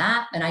herx from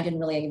that. And I didn't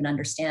really even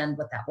understand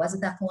what that was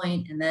at that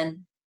point. And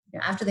then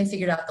after they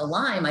figured out the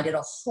Lyme, I did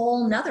a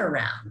whole nother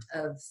round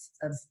of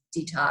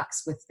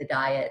detox with the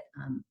diet.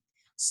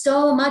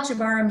 So much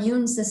of our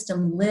immune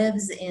system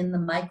lives in the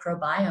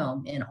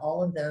microbiome, in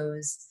all of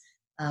those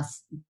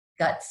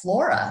gut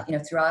flora,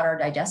 throughout our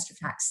digestive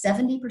tract.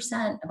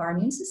 70% of our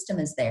immune system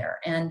is there.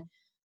 And,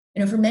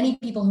 for many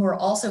people who are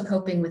also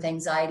coping with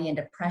anxiety and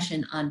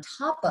depression on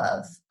top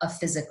of a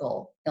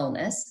physical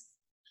illness,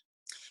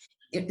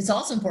 it's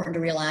also important to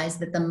realize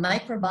that the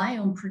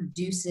microbiome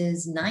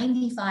produces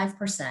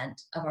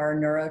 95% of our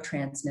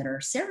neurotransmitter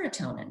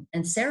serotonin.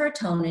 And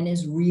serotonin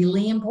is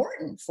really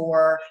important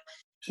for,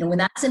 when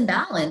that's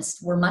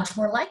imbalanced, we're much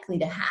more likely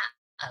to have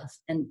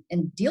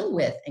and deal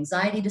with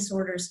anxiety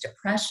disorders,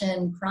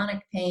 depression,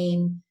 chronic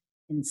pain,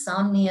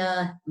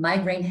 insomnia,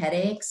 migraine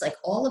headaches. Like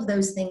all of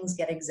those things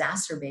get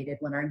exacerbated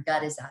when our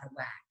gut is out of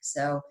whack.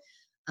 So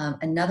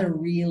another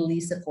really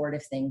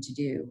supportive thing to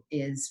do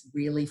is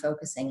really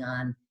focusing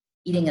on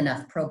eating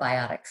enough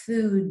probiotic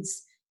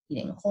foods,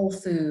 eating whole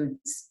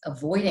foods,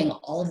 avoiding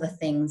all of the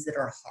things that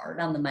are hard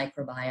on the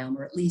microbiome,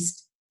 or at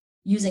least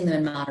using them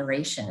in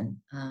moderation.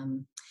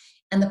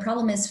 And the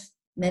problem is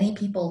many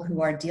people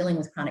who are dealing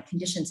with chronic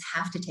conditions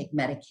have to take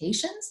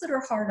medications that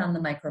are hard on the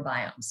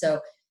microbiome. So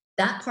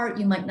that part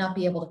you might not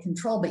be able to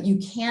control, but you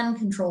can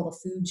control the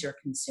foods you're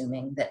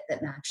consuming that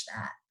match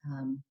that.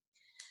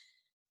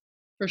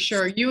 For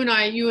sure. You and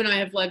I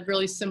have led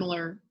really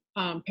similar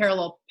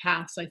parallel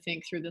paths, I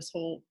think, through this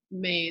whole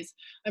maze.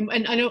 And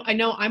I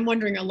know I'm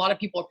wondering, a lot of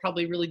people are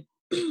probably really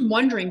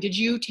wondering, did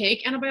you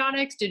take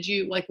antibiotics? Did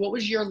you, what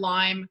was your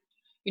Lyme,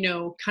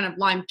 kind of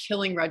Lyme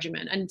killing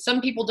regimen? And some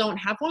people don't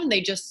have one.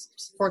 They just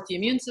support the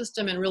immune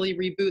system and really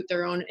reboot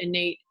their own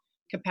innate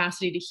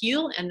capacity to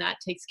heal. And that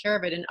takes care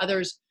of it. And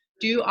others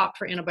do opt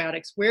for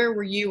antibiotics. Where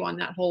were you on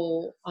that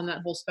whole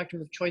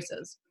spectrum of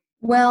choices?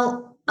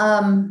 Well,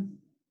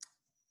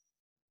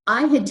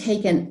 I had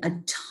taken a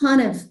ton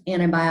of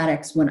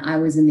antibiotics when I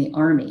was in the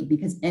Army,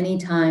 because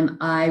anytime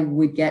I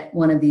would get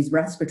one of these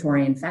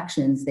respiratory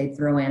infections, they'd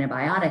throw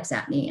antibiotics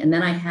at me. And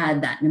then I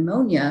had that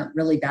pneumonia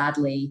really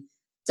badly.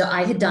 So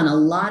I had done a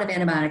lot of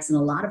antibiotics and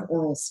a lot of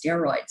oral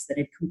steroids that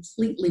had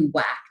completely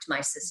whacked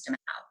my system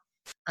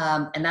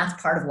out. And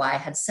that's part of why I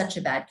had such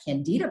a bad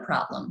candida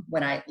problem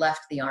when I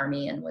left the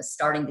Army and was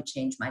starting to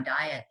change my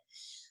diet.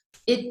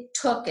 It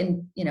took,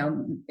 and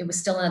it was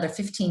still another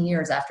 15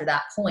 years after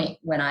that point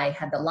when I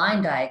had the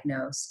Lyme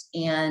diagnosed.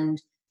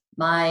 And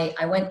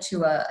I went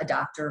to a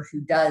doctor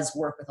who does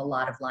work with a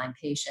lot of Lyme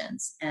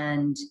patients,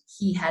 and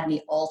he had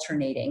me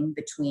alternating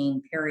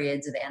between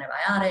periods of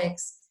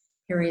antibiotics,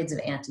 periods of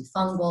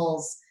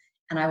antifungals,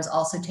 and I was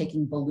also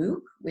taking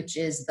Baluch, which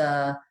is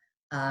the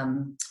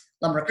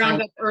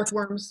Ground up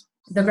earthworms.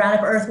 The ground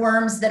up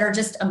earthworms that are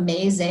just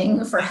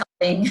amazing for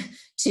helping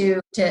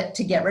to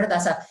get rid of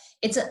that stuff.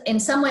 It's in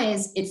some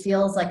ways it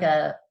feels like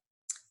a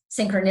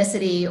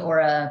synchronicity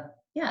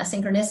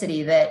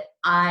synchronicity that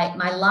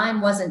my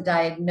Lyme wasn't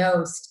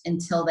diagnosed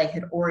until they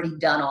had already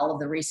done all of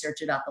the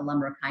research about the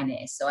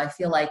lumbric-kinase. So I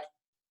feel like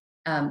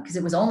because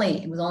it was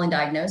only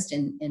diagnosed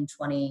in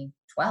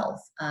 2012.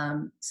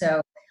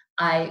 So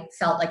I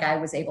felt like I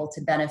was able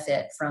to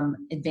benefit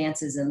from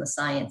advances in the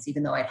science,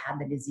 even though I'd had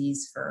the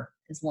disease for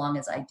as long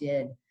as I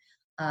did.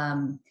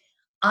 My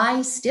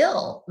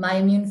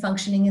immune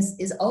functioning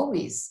is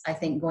always, I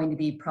think, going to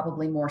be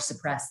probably more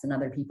suppressed than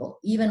other people,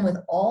 even with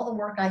all the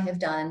work I have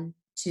done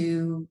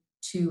to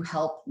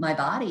help my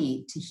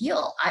body to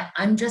heal.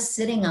 I'm just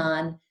sitting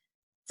on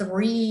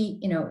three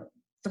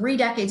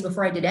decades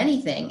before I did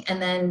anything,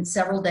 and then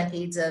several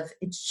decades of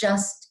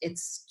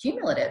it's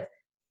cumulative.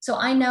 So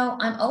I know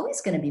I'm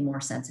always going to be more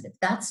sensitive.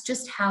 That's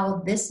just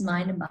how this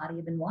mind and body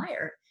have been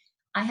wired.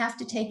 I have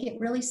to take it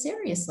really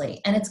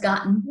seriously, and it's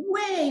gotten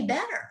way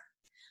better.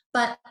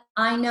 But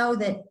I know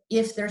that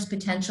if there's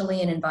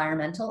potentially an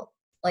environmental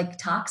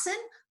toxin,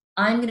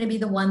 I'm going to be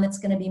the one that's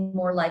going to be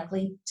more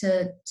likely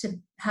to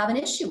have an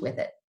issue with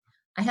it.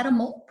 I had a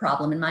mold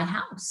problem in my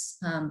house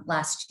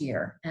last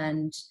year,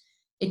 and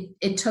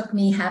it took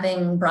me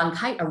having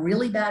a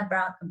really bad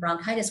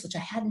bronchitis, which I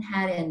hadn't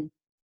had in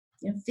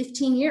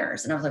 15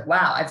 years. And I was like,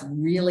 wow, I've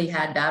really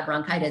had bad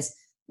bronchitis.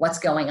 What's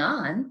going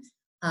on?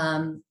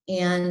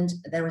 And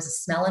there was a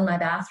smell in my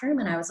bathroom,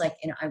 and I was like,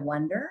 I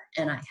wonder,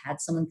 and I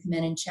had someone come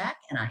in and check,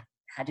 and I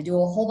had to do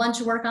a whole bunch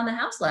of work on the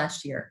house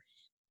last year.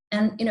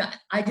 And,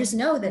 I just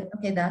know that,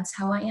 okay, that's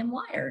how I am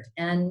wired,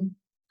 and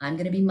I'm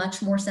going to be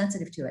much more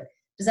sensitive to it.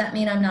 Does that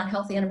mean I'm not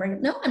healthy on a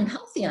regular? No, I'm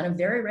healthy on a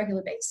very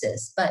regular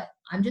basis, but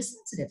I'm just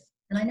sensitive,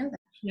 and I know that.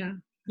 Yeah.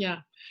 Yeah.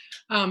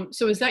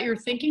 So is that your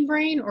thinking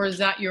brain, or is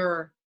that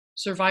your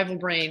survival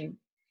brain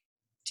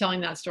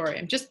telling that story?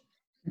 I'm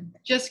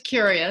just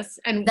curious.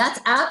 And that's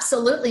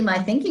absolutely my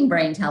thinking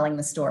brain telling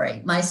the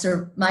story. My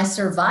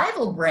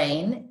survival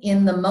brain,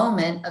 in the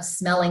moment of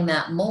smelling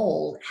that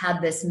mold,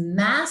 had this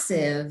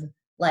massive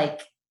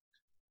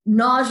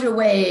nausea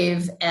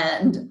wave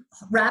and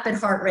rapid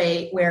heart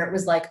rate, where it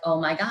was like, oh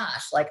my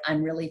gosh,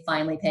 I'm really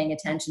finally paying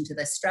attention to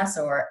this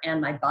stressor,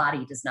 and my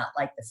body does not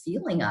like the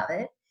feeling of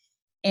it.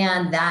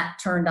 And that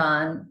turned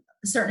on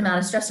a certain amount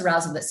of stress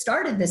arousal that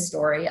started this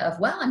story of,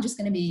 well, I'm just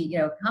going to be,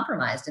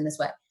 compromised in this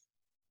way.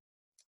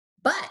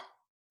 But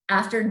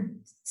after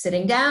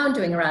sitting down,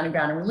 doing a round and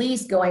ground and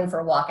release, going for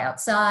a walk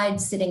outside,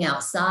 sitting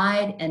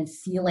outside and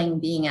feeling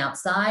being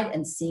outside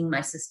and seeing my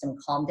system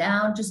calm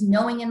down, just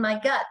knowing in my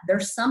gut,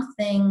 there's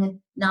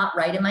something not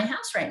right in my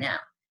house right now.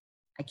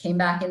 I came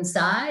back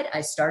inside.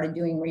 I started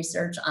doing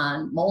research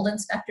on mold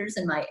inspectors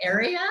in my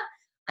area.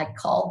 I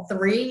called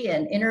 3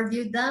 and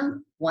interviewed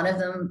them. One of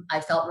them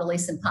I felt really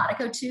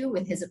simpatico to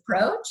with his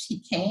approach.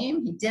 He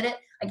came, he did it.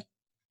 Like,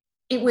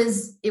 it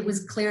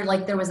was clear,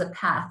 like there was a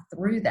path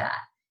through that.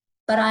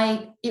 But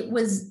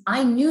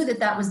I knew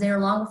that was there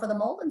long before the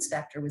mold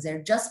inspector was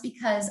there, just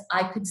because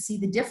I could see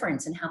the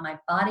difference in how my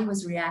body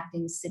was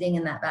reacting sitting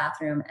in that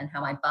bathroom and how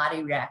my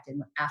body reacted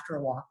after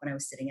a walk when I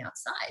was sitting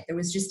outside. There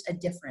was just a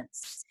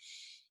difference.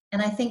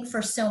 And I think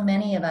for so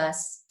many of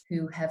us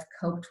who have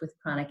coped with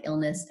chronic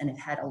illness and have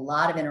had a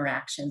lot of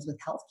interactions with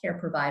healthcare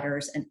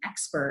providers and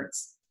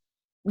experts,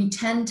 we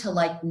tend to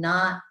like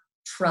not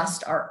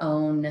trust our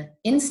own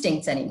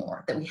instincts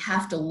anymore, that we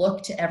have to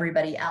look to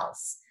everybody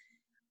else.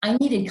 I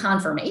needed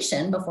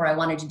confirmation before I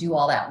wanted to do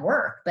all that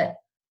work, but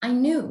I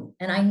knew,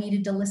 and I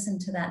needed to listen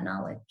to that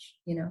knowledge,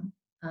 you know?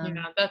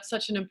 Yeah, that's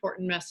such an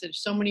important message.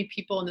 So many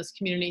people in this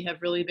community have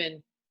really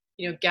been,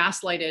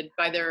 gaslighted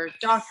by their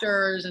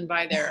doctors and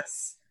by their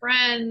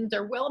friends,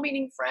 their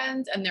well-meaning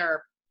friends and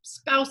their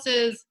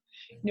spouses.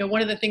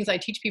 One of the things I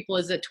teach people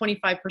is that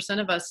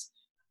 25% of us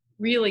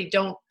really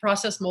don't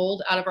process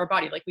mold out of our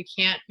body. Like we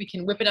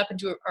can whip it up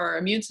into our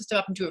immune system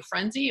up into a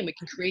frenzy, and we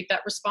can create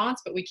that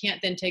response, but we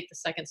can't then take the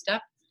second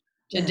step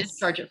to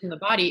discharge it from the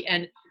body.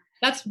 And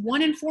that's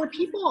 1 in 4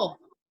 people.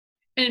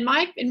 And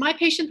in my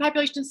patient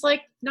population, it's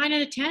like 9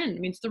 out of 10. I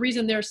mean, it's the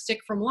reason they're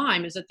sick from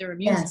Lyme is that their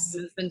immune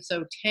system has been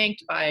so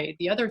tanked by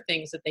the other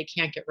things that they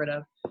can't get rid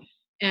of.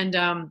 And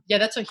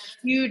that's a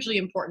hugely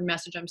important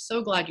message. I'm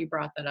so glad you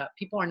brought that up.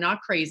 People are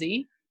not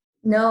crazy.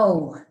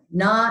 No,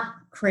 not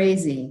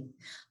crazy.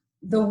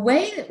 The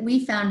way that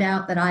we found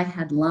out that I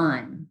had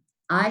Lyme,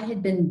 I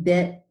had been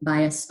bit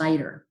by a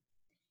spider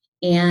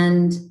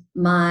and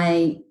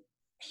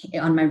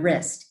on my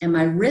wrist, and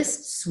my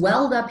wrist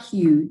swelled up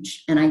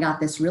huge, and I got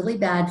this really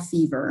bad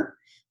fever.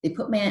 They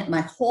put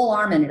my whole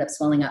arm ended up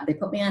swelling up. They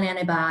put me on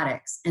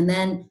antibiotics. And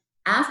then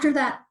after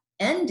that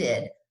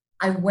ended,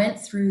 I went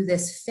through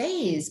this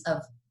phase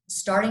of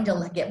starting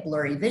to get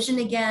blurry vision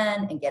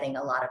again and getting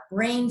a lot of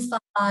brain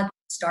fog,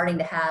 starting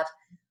to have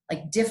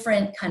like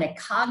different kind of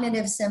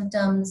cognitive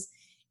symptoms.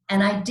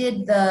 And I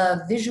did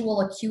the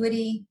visual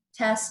acuity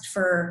test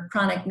for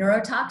chronic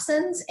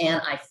neurotoxins,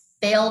 and I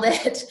failed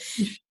it.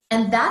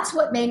 And that's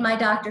what made my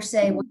doctor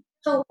say, well,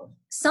 so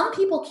some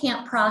people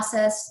can't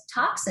process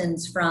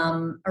toxins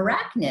from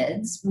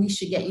arachnids. We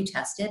should get you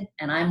tested.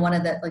 And I'm one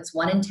of like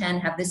 1 in 10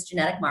 have this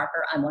genetic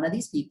marker. I'm one of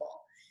these people.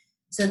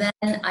 So then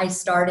I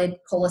started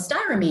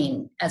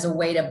cholestyramine as a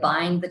way to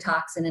bind the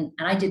toxin. And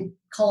I did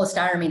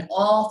cholestyramine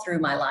all through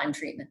my Lyme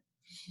treatment.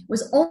 It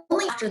was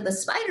only after the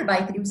spider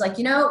bite that he was like,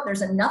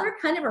 there's another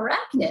kind of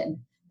arachnid.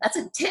 That's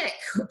a tick.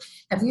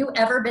 Have you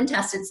ever been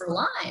tested for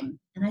Lyme?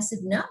 And I said,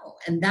 no.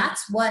 And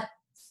that's what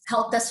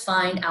helped us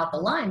find out the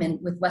Lyme. And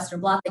with Western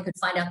blot, they could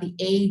find out the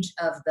age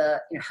of the,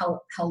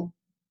 how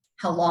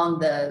long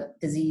the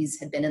disease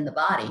had been in the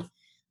body.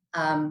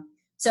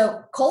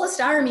 So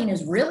cholestyramine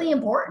is really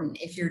important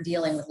if you're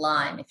dealing with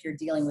Lyme, if you're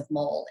dealing with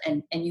mold,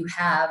 and you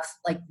have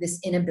like this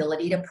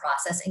inability to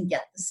process and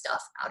get the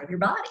stuff out of your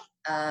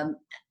body.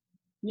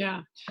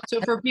 Yeah.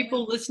 So for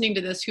people listening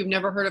to this who've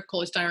never heard of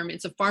cholestyramine,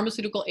 it's a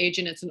pharmaceutical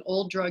agent. It's an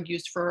old drug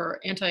used for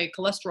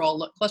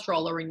cholesterol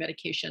lowering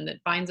medication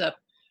that binds up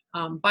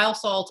bile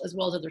salts as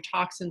well as other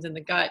toxins in the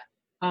gut,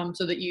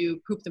 so that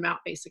you poop them out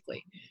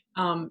basically.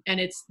 And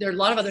there are a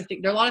lot of other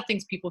things. There are a lot of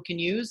things people can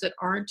use that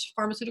aren't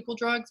pharmaceutical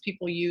drugs.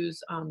 People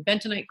use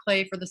bentonite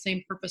clay for the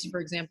same purpose, for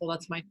example.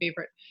 That's my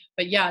favorite.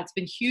 But yeah, it's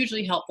been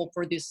hugely helpful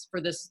for this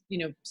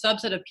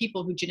subset of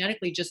people who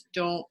genetically just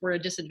we're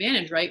at a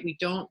disadvantage, right? We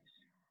don't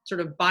sort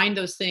of bind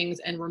those things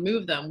and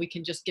remove them. We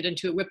can just get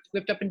into it,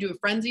 whipped up into a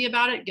frenzy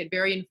about it, get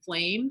very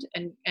inflamed,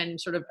 and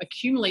sort of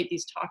accumulate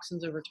these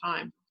toxins over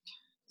time.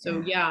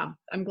 So yeah,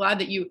 I'm glad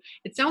that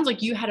it sounds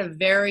like you had a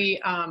very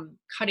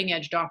cutting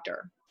edge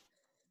doctor.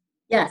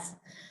 Yes.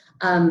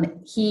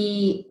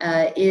 He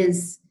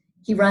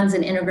runs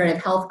an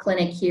integrative health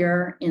clinic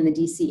here in the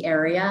DC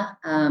area,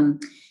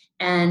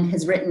 and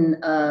has written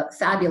a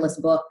fabulous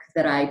book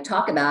that I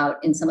talk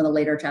about in some of the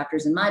later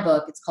chapters in my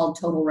book. It's called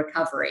Total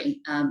Recovery.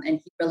 And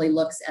he really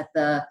looks at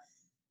the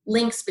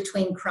links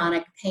between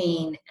chronic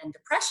pain and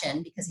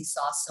depression, because he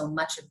saw so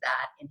much of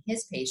that in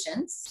his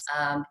patients.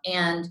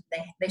 And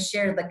they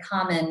share the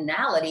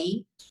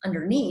commonality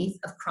underneath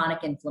of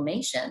chronic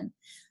inflammation.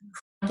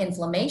 Chronic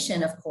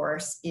inflammation, of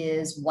course,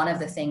 is one of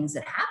the things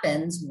that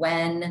happens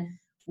when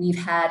we've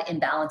had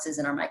imbalances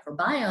in our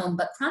microbiome,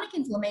 but chronic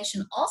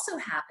inflammation also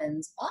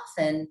happens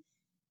often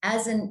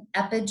as an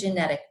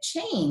epigenetic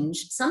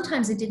change.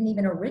 Sometimes it didn't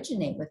even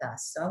originate with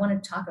us. So I want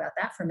to talk about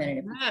that for a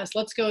minute. Yes,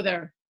 let's go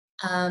there.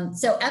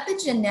 So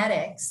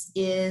epigenetics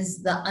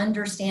is the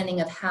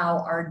understanding of how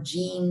our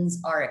genes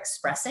are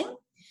expressing.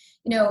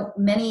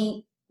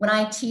 When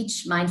I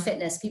teach mind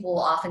fitness, people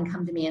will often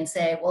come to me and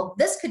say, well,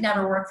 this could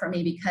never work for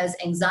me because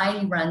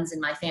anxiety runs in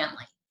my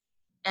family.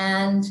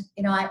 And,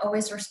 I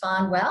always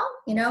respond, well,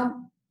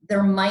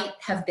 there might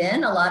have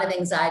been a lot of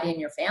anxiety in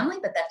your family,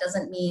 but that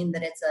doesn't mean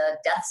that it's a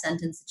death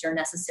sentence that you're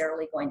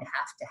necessarily going to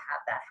have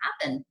that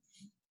happen.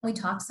 We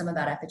talk some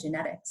about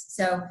epigenetics.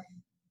 So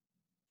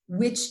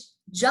which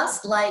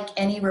just like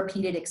any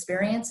repeated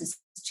experience is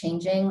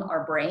changing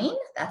our brain.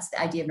 That's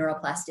the idea of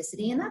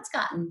neuroplasticity, and that's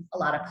gotten a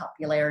lot of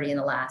popularity in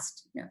the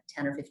last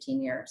 10 or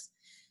 15 years.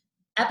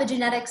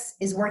 Epigenetics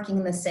is working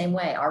in the same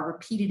way. Our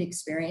repeated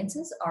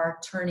experiences are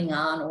turning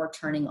on or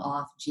turning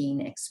off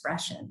gene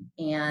expression.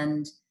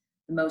 And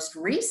the most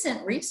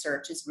recent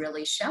research is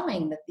really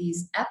showing that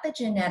these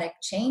epigenetic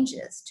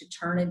changes to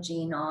turn a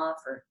gene off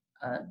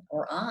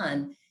or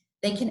on,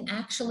 they can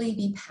actually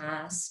be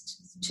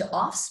passed to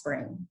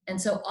offspring. And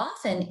so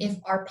often, if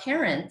our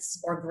parents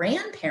or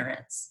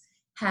grandparents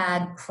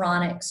had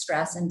chronic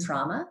stress and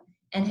trauma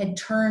and had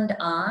turned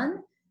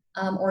on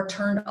or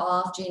turned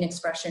off gene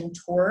expression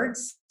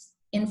towards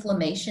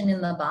inflammation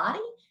in the body,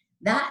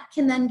 that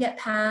can then get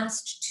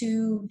passed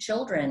to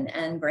children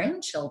and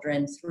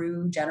grandchildren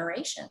through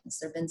generations.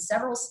 There have been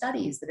several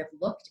studies that have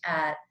looked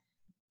at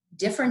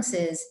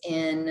differences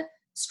in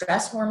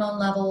stress hormone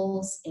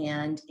levels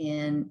and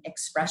in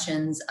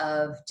expressions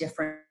of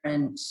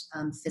different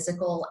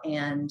physical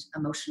and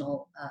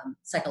emotional,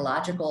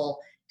 psychological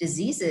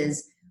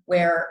diseases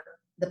where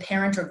the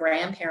parent or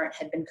grandparent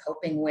had been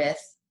coping with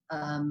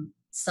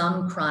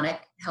some chronic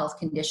health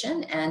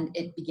condition and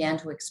it began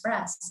to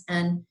express.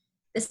 And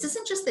this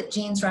isn't just that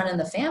genes run in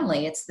the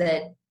family, it's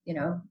that,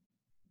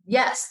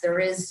 yes,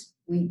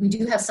 we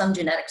do have some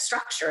genetic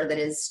structure that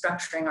is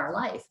structuring our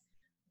life.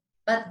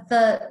 But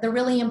the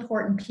really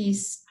important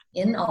piece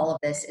in all of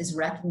this is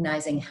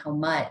recognizing how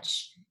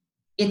much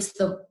it's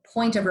the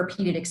point of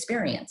repeated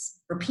experience.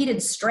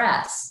 Repeated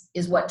stress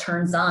is what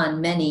turns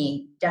on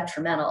many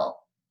detrimental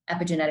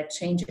epigenetic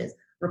changes.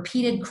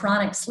 Repeated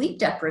chronic sleep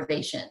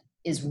deprivation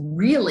is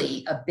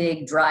really a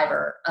big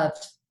driver of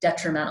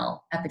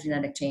detrimental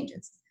epigenetic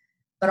changes.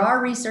 But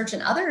our research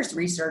and others'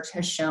 research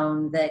has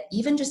shown that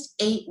even just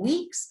 8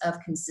 weeks of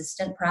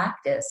consistent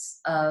practice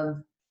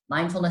of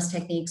mindfulness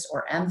techniques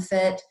or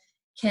MFIT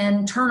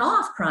can turn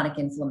off chronic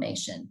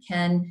inflammation,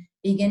 can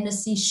begin to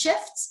see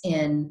shifts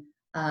in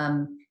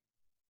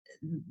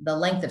the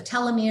length of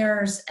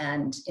telomeres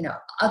and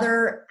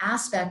other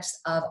aspects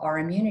of our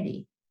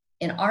immunity.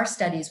 In our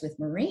studies with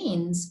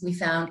Marines, we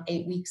found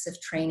 8 weeks of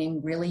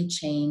training really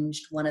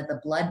changed one of the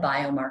blood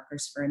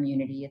biomarkers for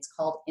immunity. It's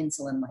called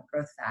insulin-like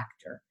growth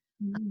factor.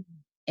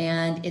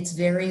 And it's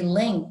very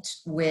linked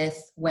with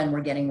when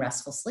we're getting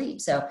restful sleep.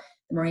 So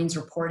the Marines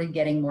reported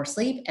getting more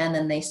sleep, and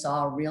then they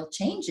saw real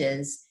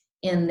changes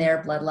in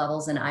their blood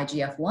levels and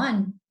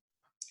IGF-1.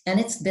 And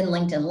it's been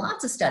linked in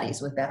lots of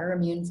studies with better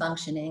immune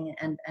functioning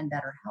and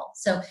better health.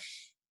 So,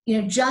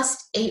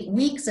 just 8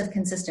 weeks of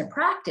consistent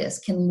practice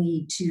can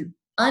lead to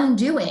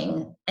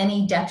undoing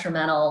any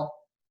detrimental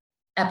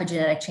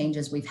epigenetic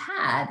changes we've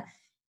had.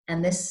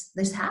 And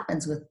this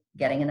happens with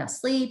getting enough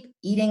sleep,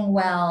 eating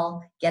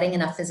well, getting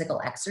enough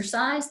physical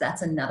exercise.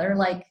 That's another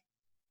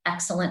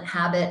excellent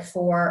habit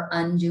for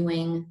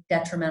undoing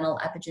detrimental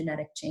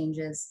epigenetic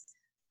changes.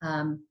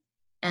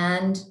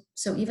 And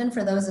so even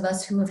for those of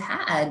us who have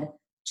had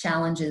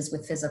challenges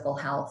with physical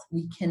health,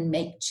 we can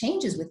make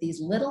changes with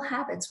these little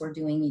habits we're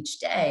doing each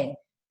day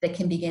that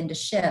can begin to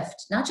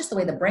shift, not just the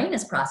way the brain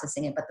is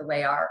processing it, but the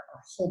way our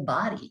whole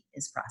body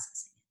is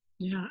processing it.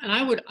 Yeah, and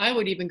I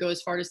would even go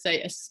as far to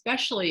say,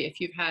 especially if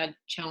you've had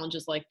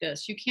challenges like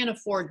this, you can't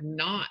afford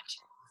not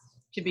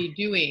to be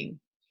doing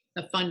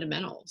the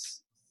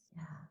fundamentals.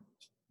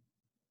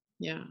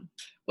 Yeah.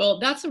 Well,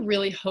 that's a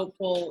really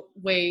hopeful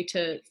way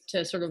to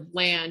sort of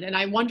land. And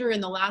I wonder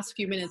in the last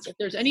few minutes, if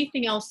there's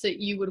anything else that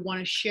you would want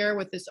to share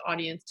with this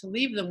audience to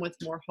leave them with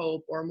more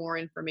hope or more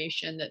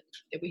information that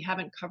we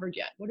haven't covered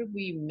yet. What have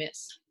we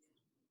missed?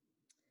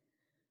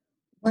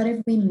 What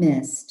have we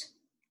missed?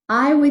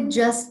 I would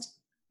just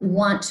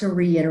want to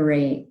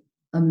reiterate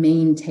a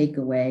main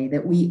takeaway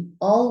that we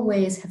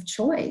always have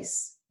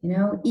choice.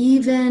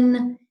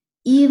 Even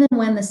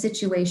when the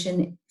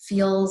situation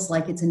feels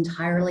like it's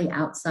entirely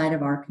outside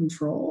of our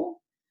control,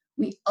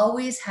 we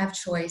always have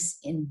choice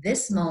in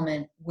this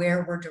moment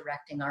where we're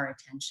directing our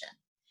attention.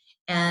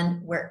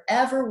 And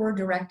wherever we're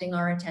directing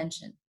our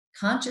attention,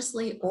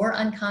 consciously or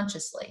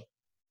unconsciously,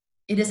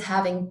 it is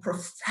having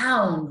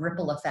profound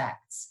ripple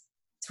effects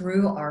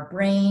through our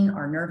brain,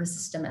 our nervous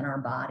system, and our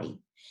body.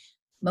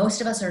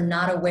 Most of us are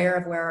not aware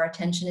of where our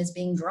attention is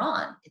being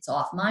drawn. It's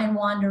off mind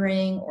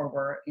wandering, or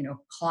we're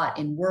caught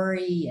in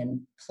worry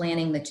and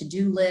planning the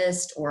to-do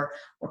list, or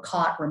we're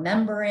caught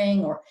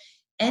remembering, or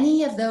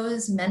any of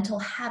those mental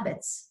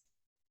habits,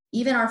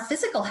 even our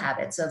physical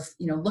habits of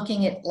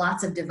looking at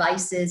lots of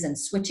devices and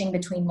switching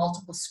between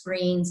multiple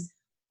screens.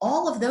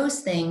 All of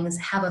those things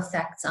have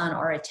effects on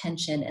our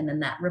attention, and then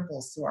that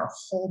ripples through our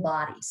whole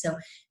body. So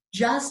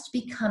just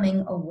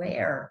becoming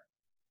aware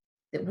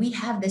that we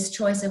have this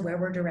choice of where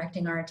we're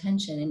directing our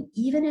attention. And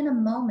even in a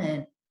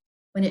moment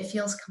when it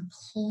feels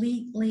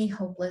completely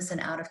hopeless and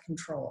out of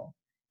control,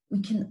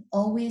 we can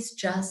always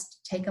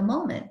just take a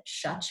moment,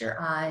 shut your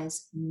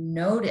eyes,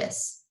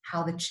 notice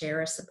how the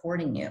chair is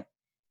supporting you.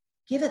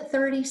 Give it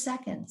 30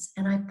 seconds,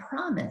 and I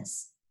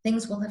promise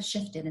things will have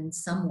shifted in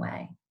some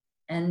way.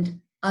 And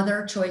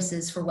other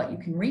choices for what you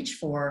can reach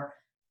for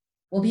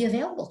will be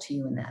available to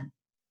you in that.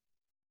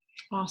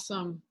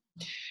 Awesome.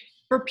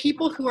 For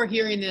people who are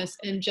hearing this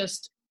and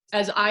just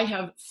as I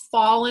have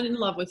fallen in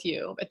love with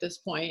you at this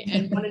point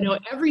and want to know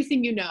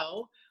everything you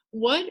know,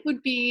 what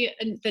would be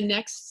the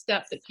next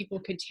step that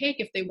people could take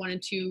if they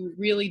wanted to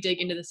really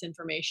dig into this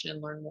information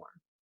and learn more?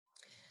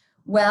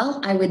 Well,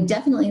 I would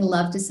definitely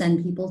love to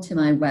send people to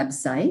my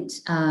website,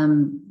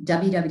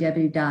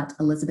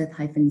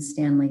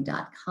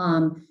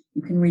 www.elizabeth-stanley.com.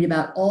 You can read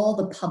about all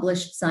the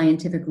published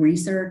scientific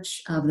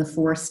research of the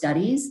 4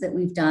 studies that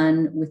we've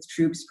done with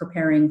troops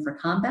preparing for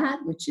combat,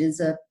 which is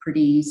a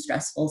pretty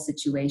stressful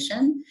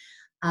situation.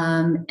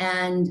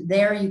 And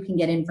there you can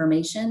get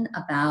information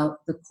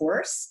about the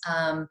course.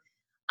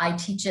 I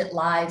teach it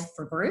live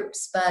for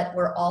groups, but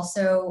we're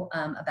also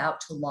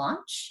about to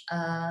launch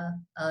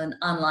an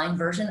online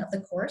version of the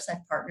course.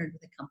 I've partnered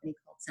with a company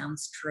called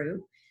Sounds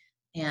True,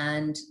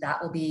 and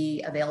that will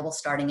be available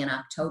starting in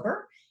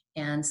October.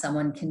 And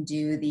someone can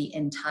do the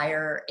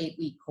entire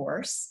 8-week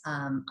course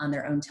on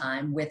their own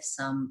time with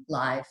some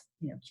live,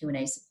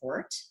 Q&A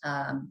support.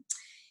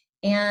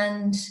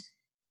 And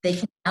they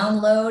can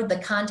download the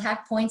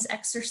contact points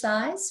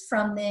exercise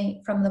from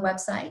the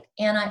website.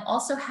 And I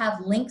also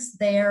have links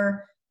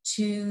there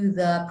to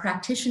the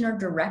practitioner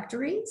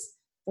directories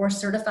for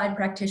certified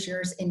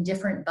practitioners in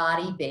different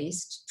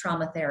body-based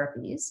trauma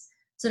therapies.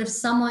 So if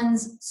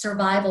someone's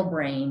survival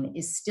brain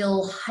is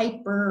still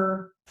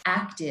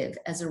hyperactive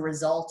as a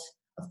result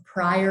of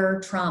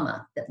prior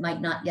trauma that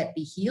might not yet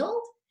be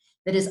healed,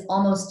 that is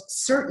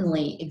almost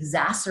certainly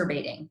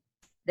exacerbating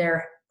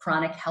their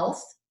chronic health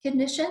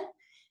condition,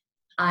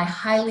 I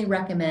highly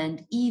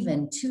recommend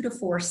even 2 to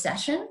 4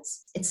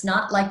 sessions. It's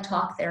not like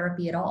talk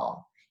therapy at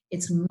all.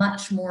 It's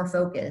much more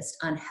focused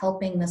on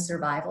helping the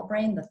survival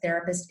brain. The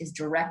therapist is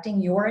directing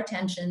your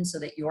attention so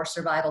that your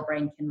survival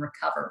brain can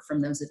recover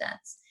from those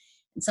events.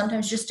 And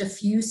sometimes just a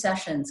few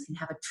sessions can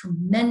have a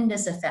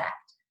tremendous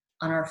effect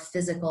on our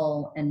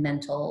physical and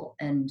mental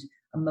and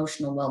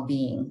emotional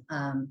well-being.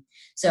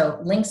 So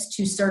links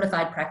to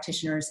certified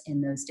practitioners in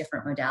those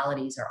different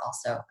modalities are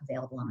also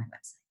available on my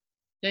website.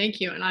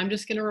 Thank you. And I'm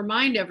just going to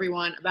remind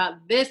everyone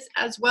about this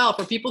as well.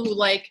 For people who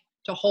like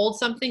to hold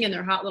something in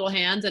their hot little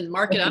hands and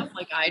mark it up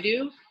like I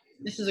do,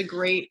 this is a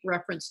great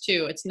reference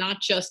too. It's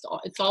not just,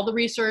 it's all the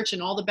research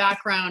and all the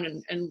background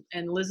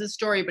and Liz's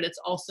story, but it's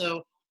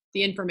also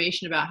the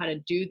information about how to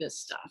do this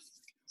stuff.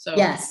 So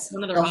yes,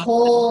 the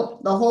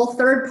whole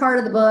third part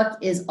of the book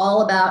is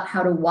all about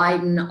how to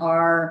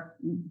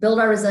build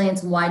our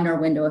resilience and widen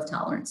our window of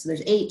tolerance. So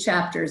there's 8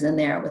 chapters in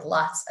there with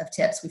lots of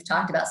tips. We've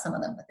talked about some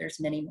of them, but there's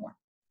many more.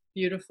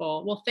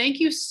 Beautiful. Well, thank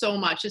you so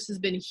much. This has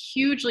been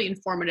hugely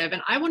informative.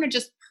 And I want to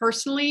just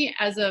personally,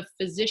 as a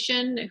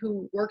physician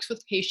who works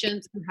with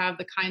patients who have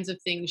the kinds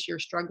of things you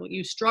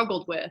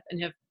struggled with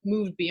and have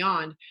moved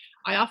beyond,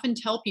 I often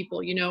tell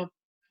people, you're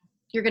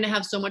going to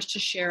have so much to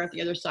share at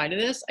the other side of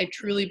this. I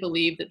truly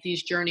believe that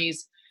these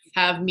journeys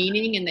have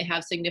meaning and they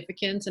have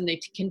significance and they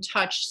can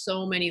touch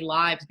so many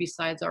lives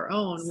besides our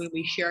own when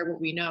we share what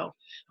we know.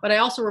 But I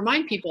also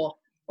remind people,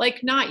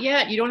 not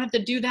yet. You don't have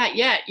to do that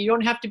yet. You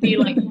don't have to be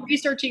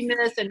researching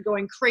this and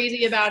going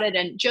crazy about it,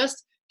 and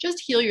just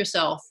heal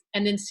yourself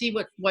and then see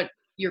what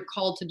you're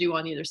called to do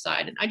on the other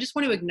side. And I just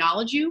want to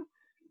acknowledge you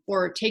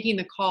for taking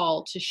the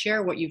call to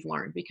share what you've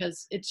learned,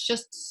 because it's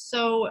just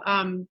so,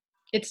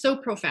 it's so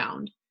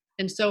profound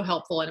and so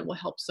helpful, and it will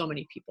help so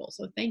many people.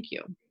 So thank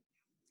you.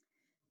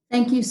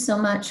 Thank you so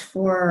much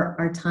for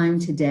our time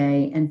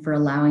today and for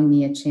allowing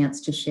me a chance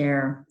to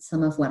share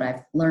some of what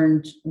I've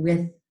learned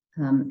with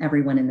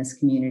everyone in this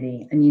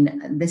community. I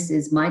mean, this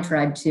is my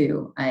tribe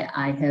too.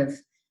 I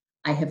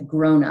have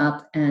grown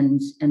up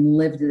and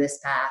lived this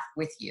path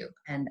with you,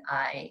 and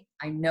I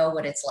know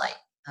what it's like.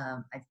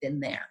 I've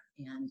been there,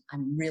 and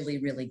I'm really,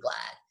 really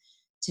glad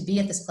to be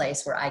at this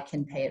place where I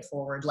can pay it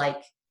forward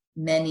like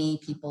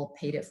many people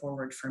paid it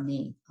forward for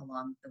me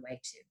along the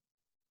way too.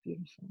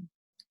 Beautiful.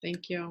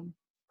 Thank you.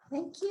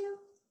 Thank you.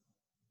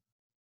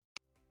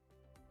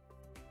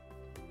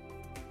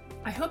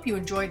 I hope you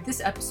enjoyed this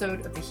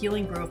episode of the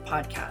Healing Grove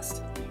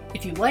podcast.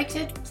 If you liked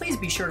it, please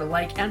be sure to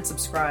like and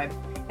subscribe.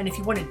 And if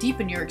you want to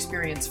deepen your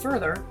experience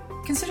further,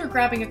 consider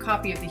grabbing a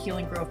copy of the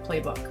Healing Grove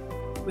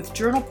playbook. With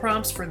journal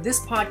prompts for this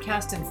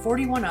podcast and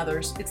 41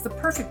 others, it's the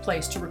perfect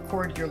place to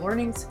record your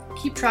learnings,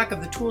 keep track of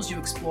the tools you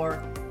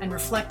explore, and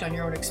reflect on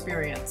your own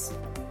experience.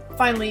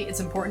 Finally, it's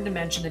important to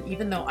mention that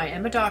even though I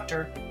am a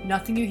doctor,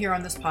 nothing you hear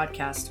on this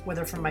podcast,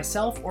 whether from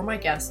myself or my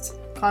guests,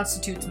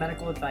 constitutes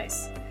medical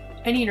advice.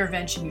 Any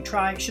intervention you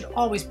try should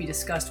always be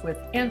discussed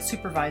with and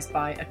supervised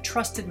by a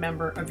trusted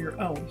member of your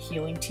own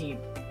healing team.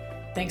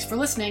 Thanks for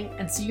listening,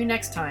 and see you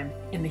next time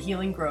in the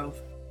Healing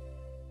Grove.